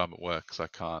 but I'm at work, so I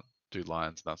can't do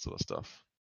lines and that sort of stuff.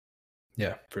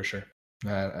 Yeah, for sure.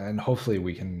 And hopefully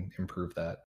we can improve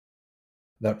that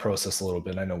process a little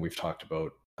bit. I know we've talked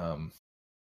about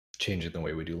changing the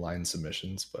way we do line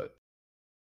submissions, but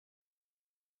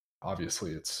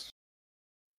obviously it's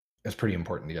pretty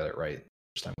important to get it right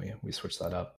first time we switch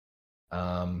that up.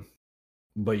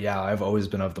 But yeah, I've always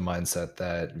been of the mindset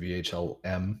that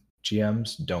VHLM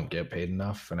GMs don't get paid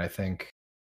enough, and I think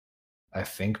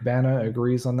Bana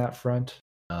agrees on that front.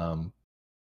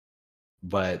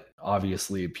 But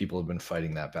obviously, people have been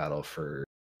fighting that battle for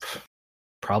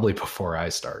probably before I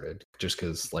started, just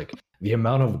because like the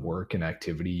amount of work and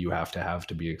activity you have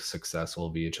to be a successful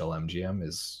VHL MGM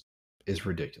is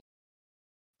ridiculous.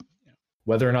 Yeah.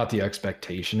 Whether or not the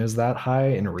expectation is that high,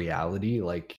 in reality,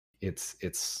 like it's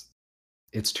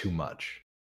too much.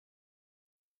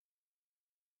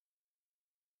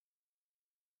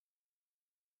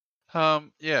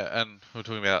 Yeah, and we're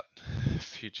talking about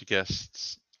future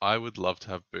guests. I would love to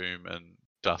have Boom and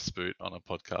Dust Boot on a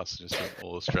podcast, just an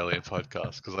all Australian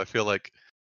podcast, because I feel like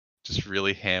just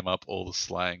really ham up all the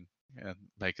slang and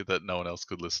make it that no one else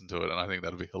could listen to it, and I think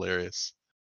that'd be hilarious.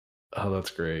 Oh,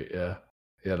 that's great. Yeah.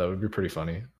 Yeah, that would be pretty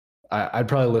funny. I'd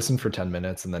probably listen for 10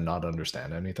 minutes and then not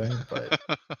understand anything, but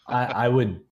I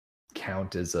would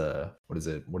count as a what is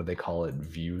it? What do they call it?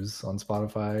 Views on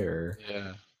Spotify or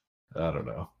Yeah. I don't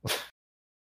know.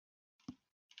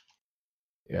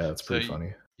 Yeah, that's So pretty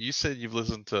funny. you said you've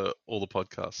listened to all the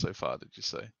podcasts so far, did you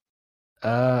say?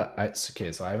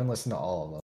 Okay, so I haven't listened to all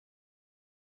of them.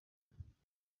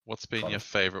 What's been your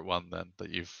favorite one then that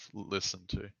you've listened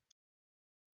to?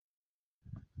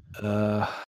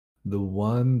 The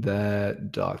one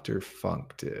that Dr.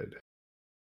 Funk did.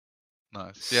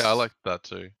 Nice. Yeah, I like that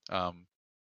too.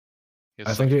 He has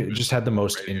I such think a it good just had the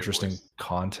most radio interesting voice.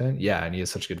 content. Yeah, and he has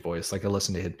such a good voice. Like I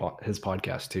listened to his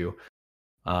podcast too.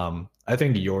 I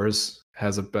think yours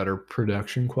has a better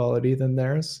production quality than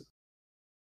theirs,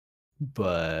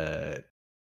 but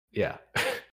yeah,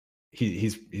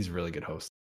 he's a really good host.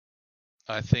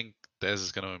 I think theirs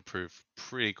is going to improve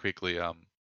pretty quickly.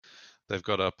 They've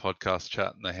got a podcast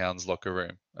chat in the Hounds locker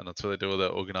room, and that's where they do all their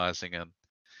organizing. And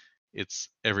it's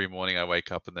every morning I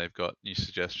wake up and they've got new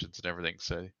suggestions and everything.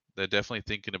 So they're definitely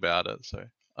thinking about it. So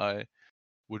I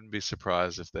wouldn't be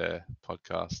surprised if their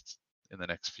podcast in the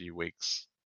next few weeks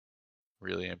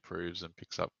really improves and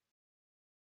picks up.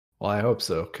 Well, I hope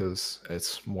so because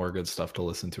it's more good stuff to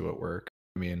listen to at work.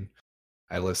 I mean,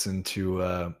 I listen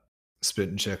to Spit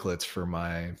and Chicklets for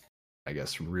my, I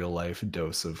guess, real life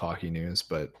dose of hockey news.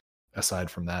 But aside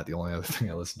from that, the only other thing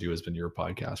I listen to has been your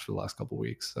podcast for the last couple of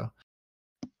weeks. So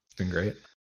it's been great.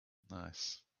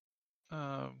 Nice.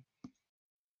 Um,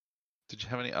 did you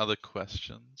have any other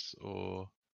questions or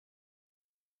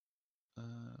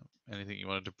anything you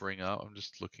wanted to bring up? I'm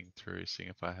just looking through, seeing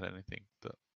if I had anything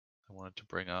that I wanted to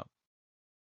bring up.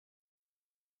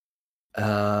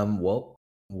 Well,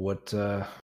 what are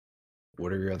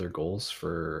your other goals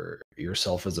for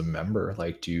yourself as a member?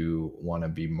 Like, do you want to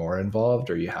be more involved?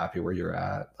 Are you happy where you're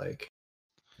at? Like,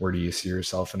 where do you see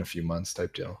yourself in a few months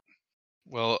type deal?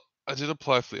 Well, I did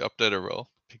apply for the updater role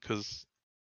because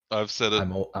I've said it.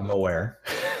 I'm aware.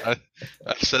 I,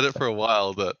 I've said it for a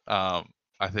while that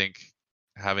I think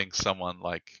having someone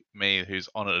like me who's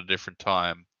on at a different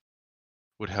time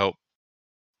would help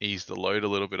ease the load a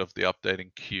little bit of the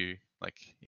updating queue. Like,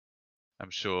 I'm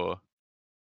sure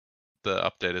the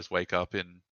updaters wake up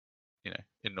in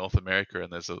North America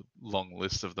and there's a long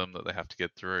list of them that they have to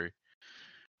get through.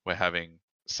 We're having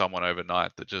someone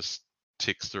overnight that just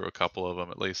ticks through a couple of them,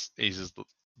 at least eases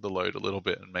the load a little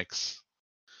bit and makes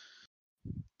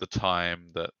the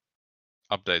time that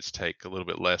updates take a little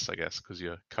bit less, I guess, because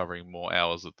you're covering more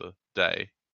hours of the day.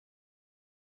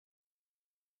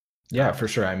 Yeah, for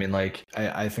sure. I mean, like,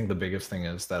 I think the biggest thing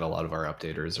is that a lot of our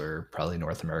updaters are probably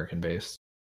North American based,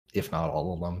 if not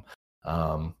all of them.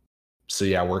 So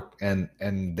yeah,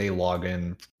 and they log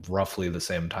in roughly the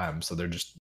same time, so they're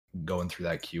just going through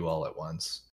that queue all at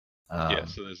once. Yeah,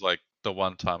 so there's like the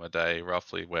one time a day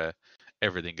roughly where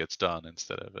everything gets done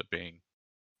instead of it being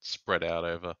spread out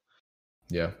over.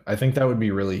 Yeah, I think that would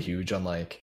be really huge on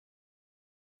like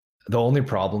the only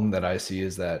problem that I see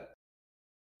is that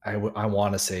I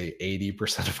want to say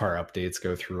 80% of our updates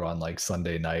go through on like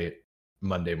Sunday night,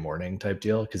 Monday morning type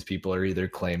deal because people are either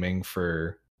claiming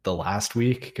for the last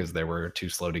week because they were too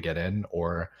slow to get in,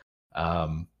 or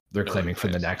they're The claiming for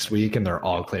the rotates on next this. week and they're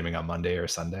all Yeah. claiming on Monday or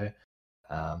Sunday.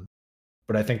 Um,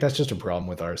 but I think that's just a problem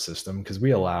with our system because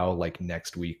we allow like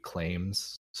next week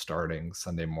claims starting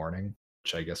Sunday morning,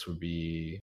 which I guess would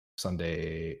be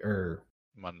Sunday or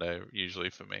Monday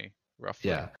usually for me, roughly.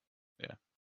 yeah. Yeah.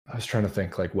 I was trying to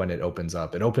think like when it opens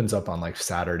up. It opens up on like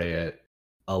Saturday at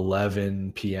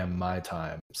 11 p.m. my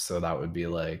time. So that would be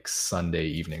like Sunday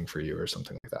evening for you or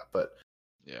something like that. But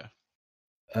Yeah.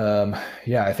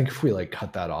 yeah, I think if we like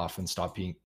cut that off and stop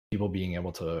people being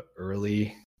able to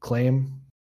early claim,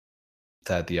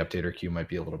 that the updater queue might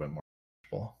be a little bit more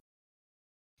manageable.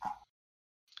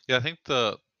 Yeah, I think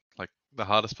the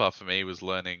hardest part for me was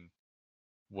learning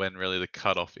when really the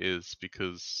cutoff is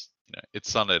because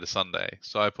it's Sunday to Sunday.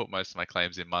 So I put most of my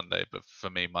claims in Monday, but for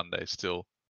me Monday's still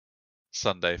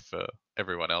Sunday for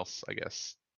everyone else, I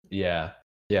guess. Yeah.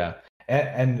 Yeah.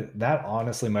 And that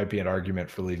honestly might be an argument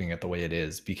for leaving it the way it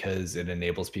is because it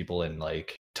enables people in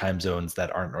like time zones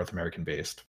that aren't North American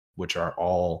based, which are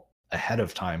all ahead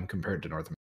of time compared to North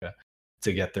America,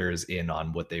 to get theirs in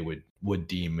on what they would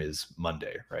deem is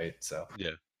Monday, right? So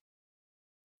Yeah.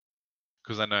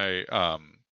 Because I know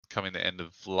coming the end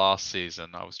of last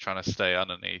season, I was trying to stay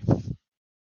underneath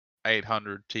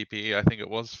 800 TPE, I think it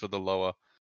was, for the lower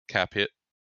cap hit.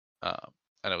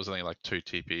 And it was only like 2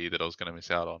 TPE that I was going to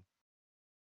miss out on.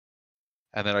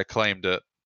 And then I claimed it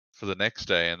for the next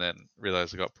day and then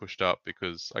realized I got pushed up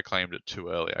because I claimed it too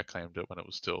early. I claimed it when it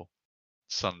was still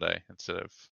Sunday instead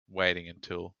of waiting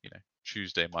until,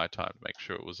 Tuesday my time to make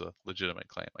sure it was a legitimate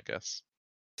claim, I guess.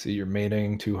 see, you're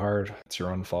mating too hard. It's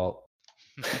your own fault.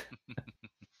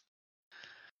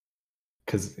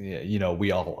 Because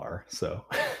we all are. So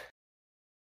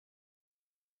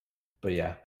but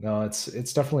yeah, no, it's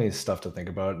definitely stuff to think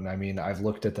about. And I mean, I've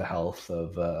looked at the health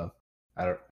of I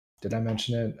don't did I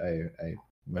mention it?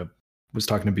 I was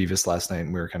talking to Beavis last night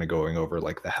and we were kind of going over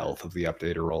like the health of the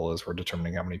updater role as we're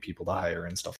determining how many people to hire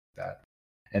and stuff like that.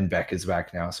 And Beck is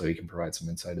back now, so he can provide some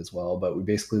insight as well. But we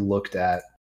basically looked at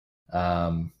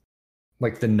um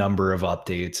like the number of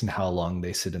updates and how long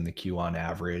they sit in the queue on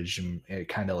average and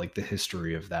kind of like the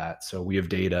history of that. So we have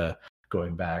data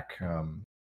going back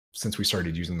since we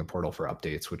started using the portal for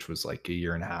updates, which was like a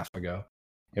year and a half ago.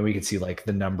 And we could see like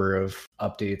the number of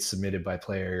updates submitted by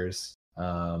players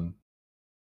and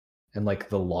like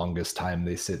the longest time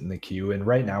they sit in the queue. And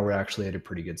right now we're actually at a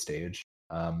pretty good stage.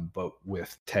 But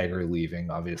with Tagger leaving,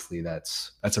 obviously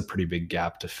that's a pretty big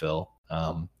gap to fill.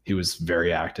 He was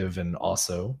very active and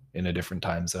also in a different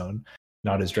time zone,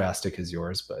 not as drastic as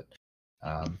yours, but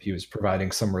he was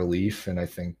providing some relief. And I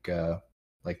think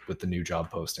like with the new job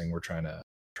posting, we're trying to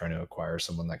acquire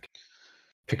someone that can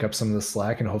pick up some of the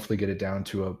slack and hopefully get it down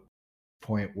to a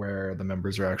point where the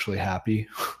members are actually happy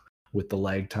with the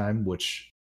lag time,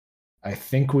 which I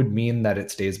think would mean that it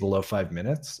stays below 5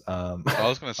 minutes. I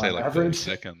was going to say on like 30 average.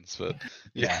 seconds, but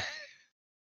Yeah.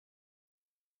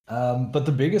 But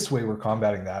the biggest way we're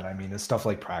combating that, I mean, is stuff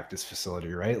like practice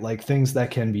facility, right? Like things that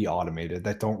can be automated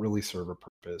that don't really serve a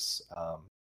purpose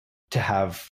to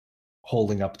have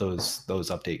holding up those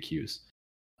update queues.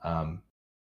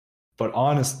 But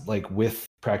honest, like with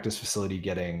practice facility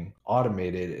getting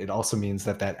automated, it also means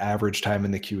that that average time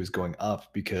in the queue is going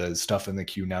up because stuff in the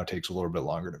queue now takes a little bit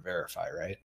longer to verify,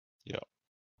 right? Yeah.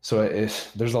 So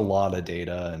there's a lot of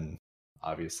data, and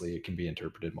obviously it can be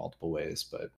interpreted multiple ways.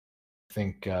 But I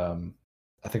think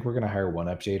we're going to hire one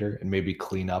updater and maybe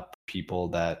clean up people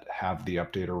that have the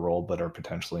updater role but are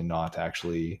potentially not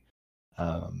actually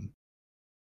um,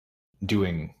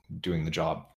 doing the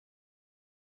job.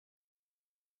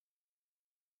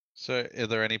 So, are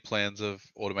there any plans of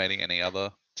automating any other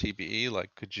TPE?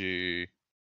 Like, could you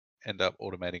end up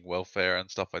automating welfare and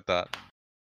stuff like that, and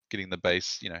getting the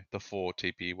base, the 4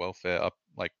 TPE welfare up,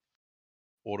 like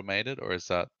automated, or is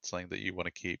that something that you want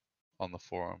to keep on the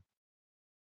forum?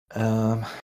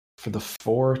 For the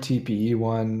 4 TPE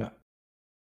one,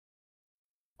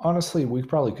 honestly, we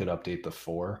probably could update the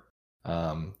 4.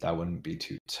 That wouldn't be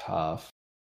too tough.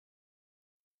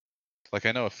 Like,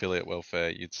 I know affiliate welfare,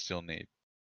 you'd still need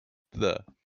the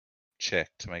check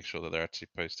to make sure that they're actually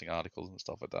posting articles and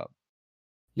stuff like that.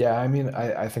 Yeah, I mean,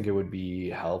 I think it would be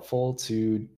helpful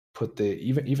to put the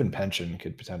even pension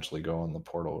could potentially go on the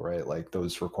portal, right? Like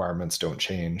those requirements don't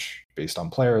change based on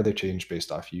player; they change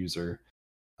based off user.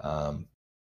 Um,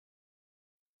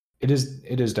 it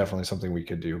is definitely something we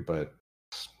could do, but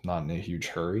not in a huge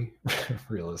hurry,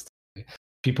 realistically.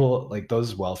 People like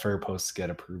those welfare posts get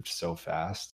approved so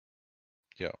fast.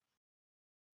 Yeah.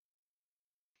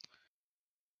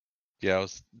 Yeah,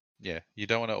 you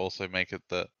don't want to also make it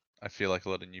that I feel like a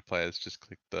lot of new players just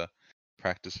click the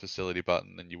practice facility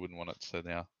button, and you wouldn't want it so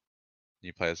now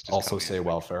new players just Also coming in say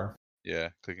welfare.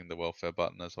 clicking the welfare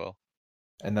button as well.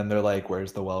 And then they're like,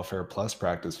 "Where's the welfare plus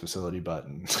practice facility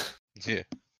button?" Yeah.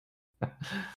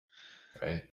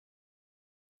 Right.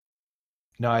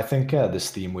 No, I think this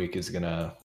theme week is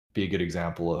gonna be a good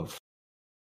example of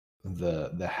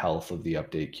the health of the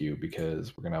update queue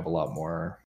because we're gonna have a lot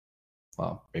more,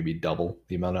 well, maybe double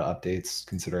the amount of updates,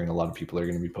 considering a lot of people are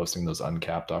going to be posting those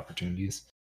uncapped opportunities.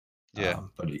 Yeah.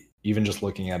 But even just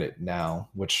looking at it now,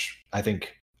 which I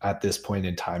think at this point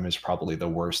in time is probably the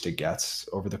worst it gets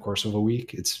over the course of a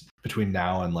week. It's between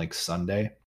now and like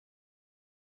Sunday.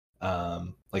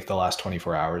 Like the last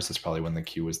 24 hours is probably when the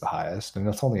queue was the highest, and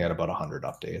that's only at about 100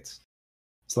 updates.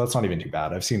 So that's not even too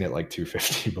bad. I've seen it like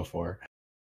 250 before.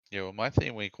 Yeah, well, my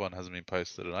theme week 1 hasn't been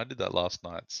posted, and I did that last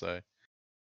night, so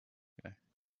yeah,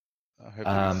 I hope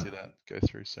that we see Um, that go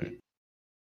through soon.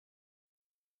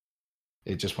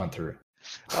 it just went through.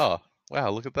 Oh, wow,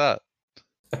 look at that.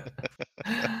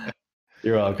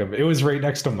 You're welcome. It was right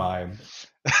next to mine.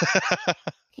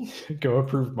 Go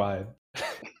approve mine.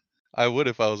 I would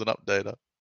if I was an updater.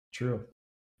 True.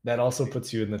 That also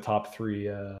puts you in the top 3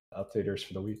 updaters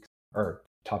for the week, or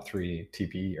top 3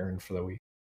 TPE earned for the week.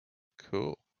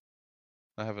 Cool.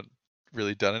 I haven't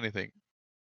really done anything.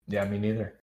 Yeah, me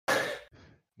neither.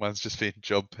 Mine's just been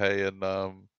job pay and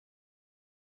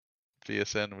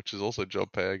VSN, which is also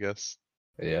job pay, I guess.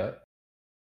 Yeah.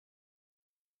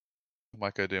 I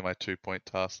might go do my 2-point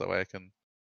task, that way I can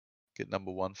get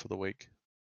number 1 for the week.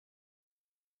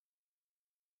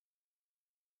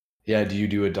 Yeah, do you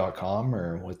do a .com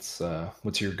or what's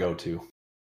your go-to?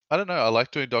 I don't know. I like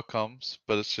doing .coms,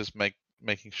 but it's just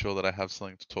making sure that I have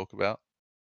something to talk about.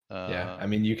 Yeah, I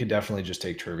mean, you could definitely just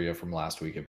take trivia from last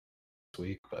week and this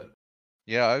week, but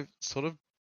Yeah, I've sort of,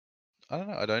 I don't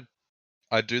know.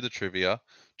 I do the trivia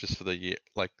just for the year,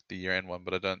 like the year-end one,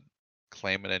 but I don't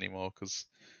claim it anymore because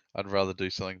I'd rather do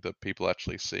something that people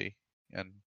actually see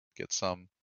and get some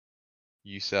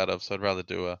use out of. So I'd rather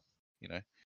do you know,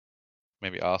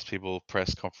 maybe ask people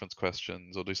press conference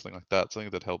questions or do something like that,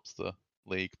 something that helps the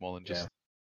league more than yeah. just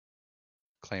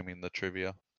claiming the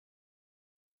trivia.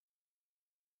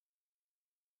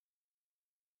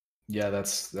 Yeah,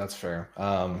 that's fair.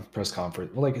 Press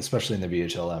conference, well, like especially in the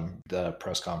VHLM, the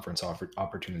press conference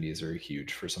opportunities are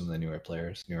huge for some of the newer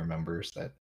players, newer members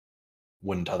that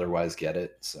wouldn't otherwise get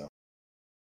it. So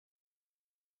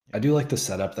I do like the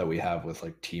setup that we have with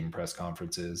like team press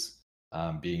conferences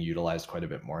being utilized quite a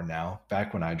bit more now.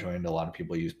 Back when I joined, a lot of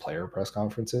people used player press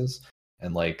conferences,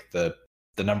 and like the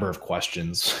number of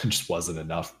questions just wasn't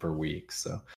enough per week.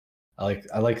 So I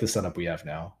like the setup we have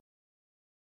now.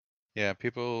 Yeah,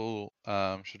 people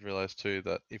should realize too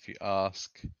that if you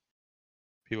ask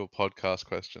people podcast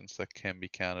questions, that can be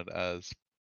counted as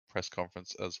press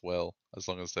conference as well, as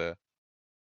long as they're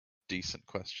decent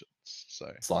questions.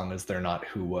 So As long as they're not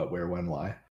who, what, where, when,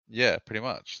 why. yeah, pretty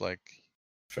much. Like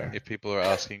Fair. if people are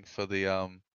asking for the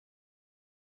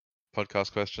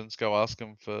podcast questions, go ask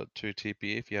them for 2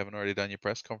 TPE if you haven't already done your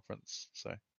press conference.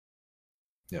 So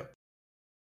Yep.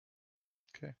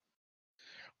 okay.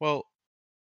 Well,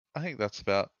 I think that's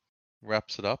about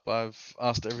wraps it up. I've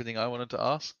asked everything I wanted to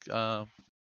ask.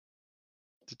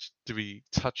 Did we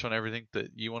touch on everything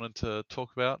that you wanted to talk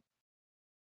about?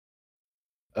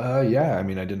 Yeah, I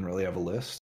mean, I didn't really have a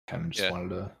list. Kind of just Yeah. wanted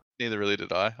to, Neither really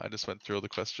did I. I just went through all the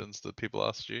questions that people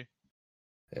asked you.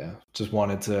 just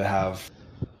wanted to have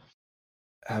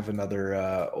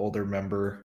another older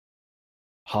member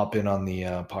hop in on the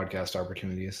podcast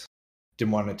opportunities.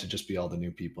 Didn't want it to just be all the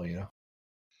new people, you know.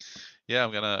 Yeah,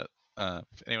 I'm gonna.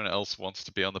 If anyone else wants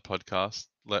to be on the podcast,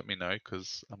 let me know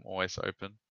because I'm always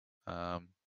open. I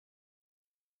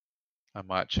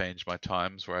might change my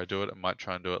times where I do it. I might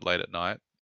try and do it late at night,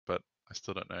 but I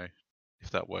still don't know if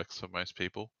that works for most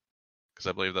people because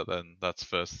I believe that then that's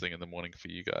first thing in the morning for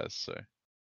you guys. So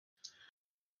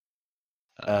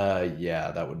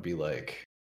Yeah, that would be like,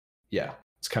 yeah,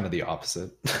 it's kind of the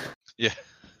opposite. yeah,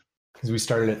 Because we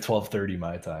started at 12:30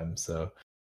 my time, so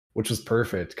which was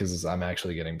perfect because I'm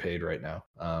actually getting paid right now.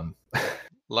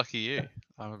 lucky you.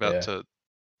 I'm about Yeah. to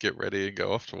get ready and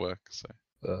go off to work. So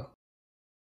Uh,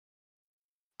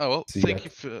 oh well, so you thank got.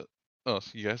 you for. Oh,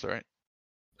 you guys all right?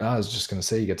 I was just gonna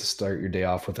say you get to start your day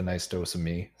off with a nice dose of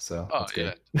me, so Oh that's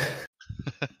yeah. good.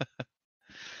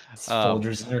 It's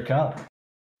Folgers in your cup.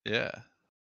 Yeah.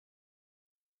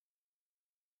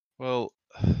 Well,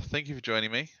 thank you for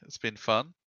joining me. It's been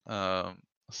fun. A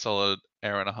solid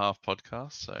hour and a half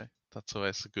podcast, so that's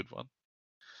always a good one.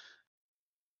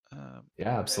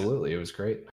 Yeah, absolutely. It was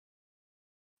great.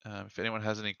 If anyone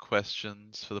has any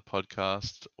questions for the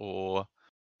podcast or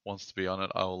wants to be on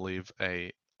it, I will leave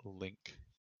a link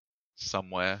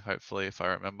somewhere, hopefully, if I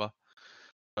remember.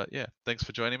 But yeah, thanks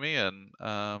for joining me. And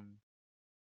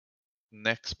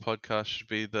next podcast should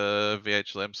be the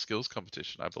VHLM skills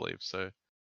competition, I believe. So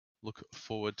look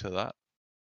forward to that.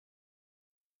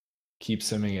 Keep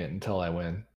simming it until I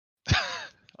win.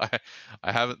 I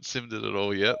haven't simmed it at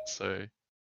all yet, so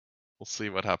we'll see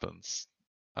what happens.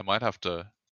 I might have to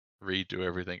redo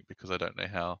everything because I don't know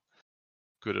how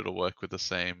good it'll work with the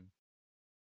same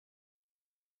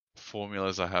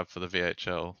formulas I have for the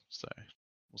VHL. So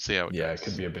we'll see how it Yeah, goes. it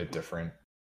could be a bit different.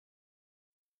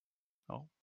 Oh.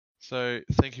 So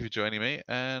thank you for joining me,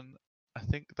 and I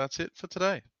think that's it for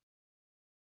today.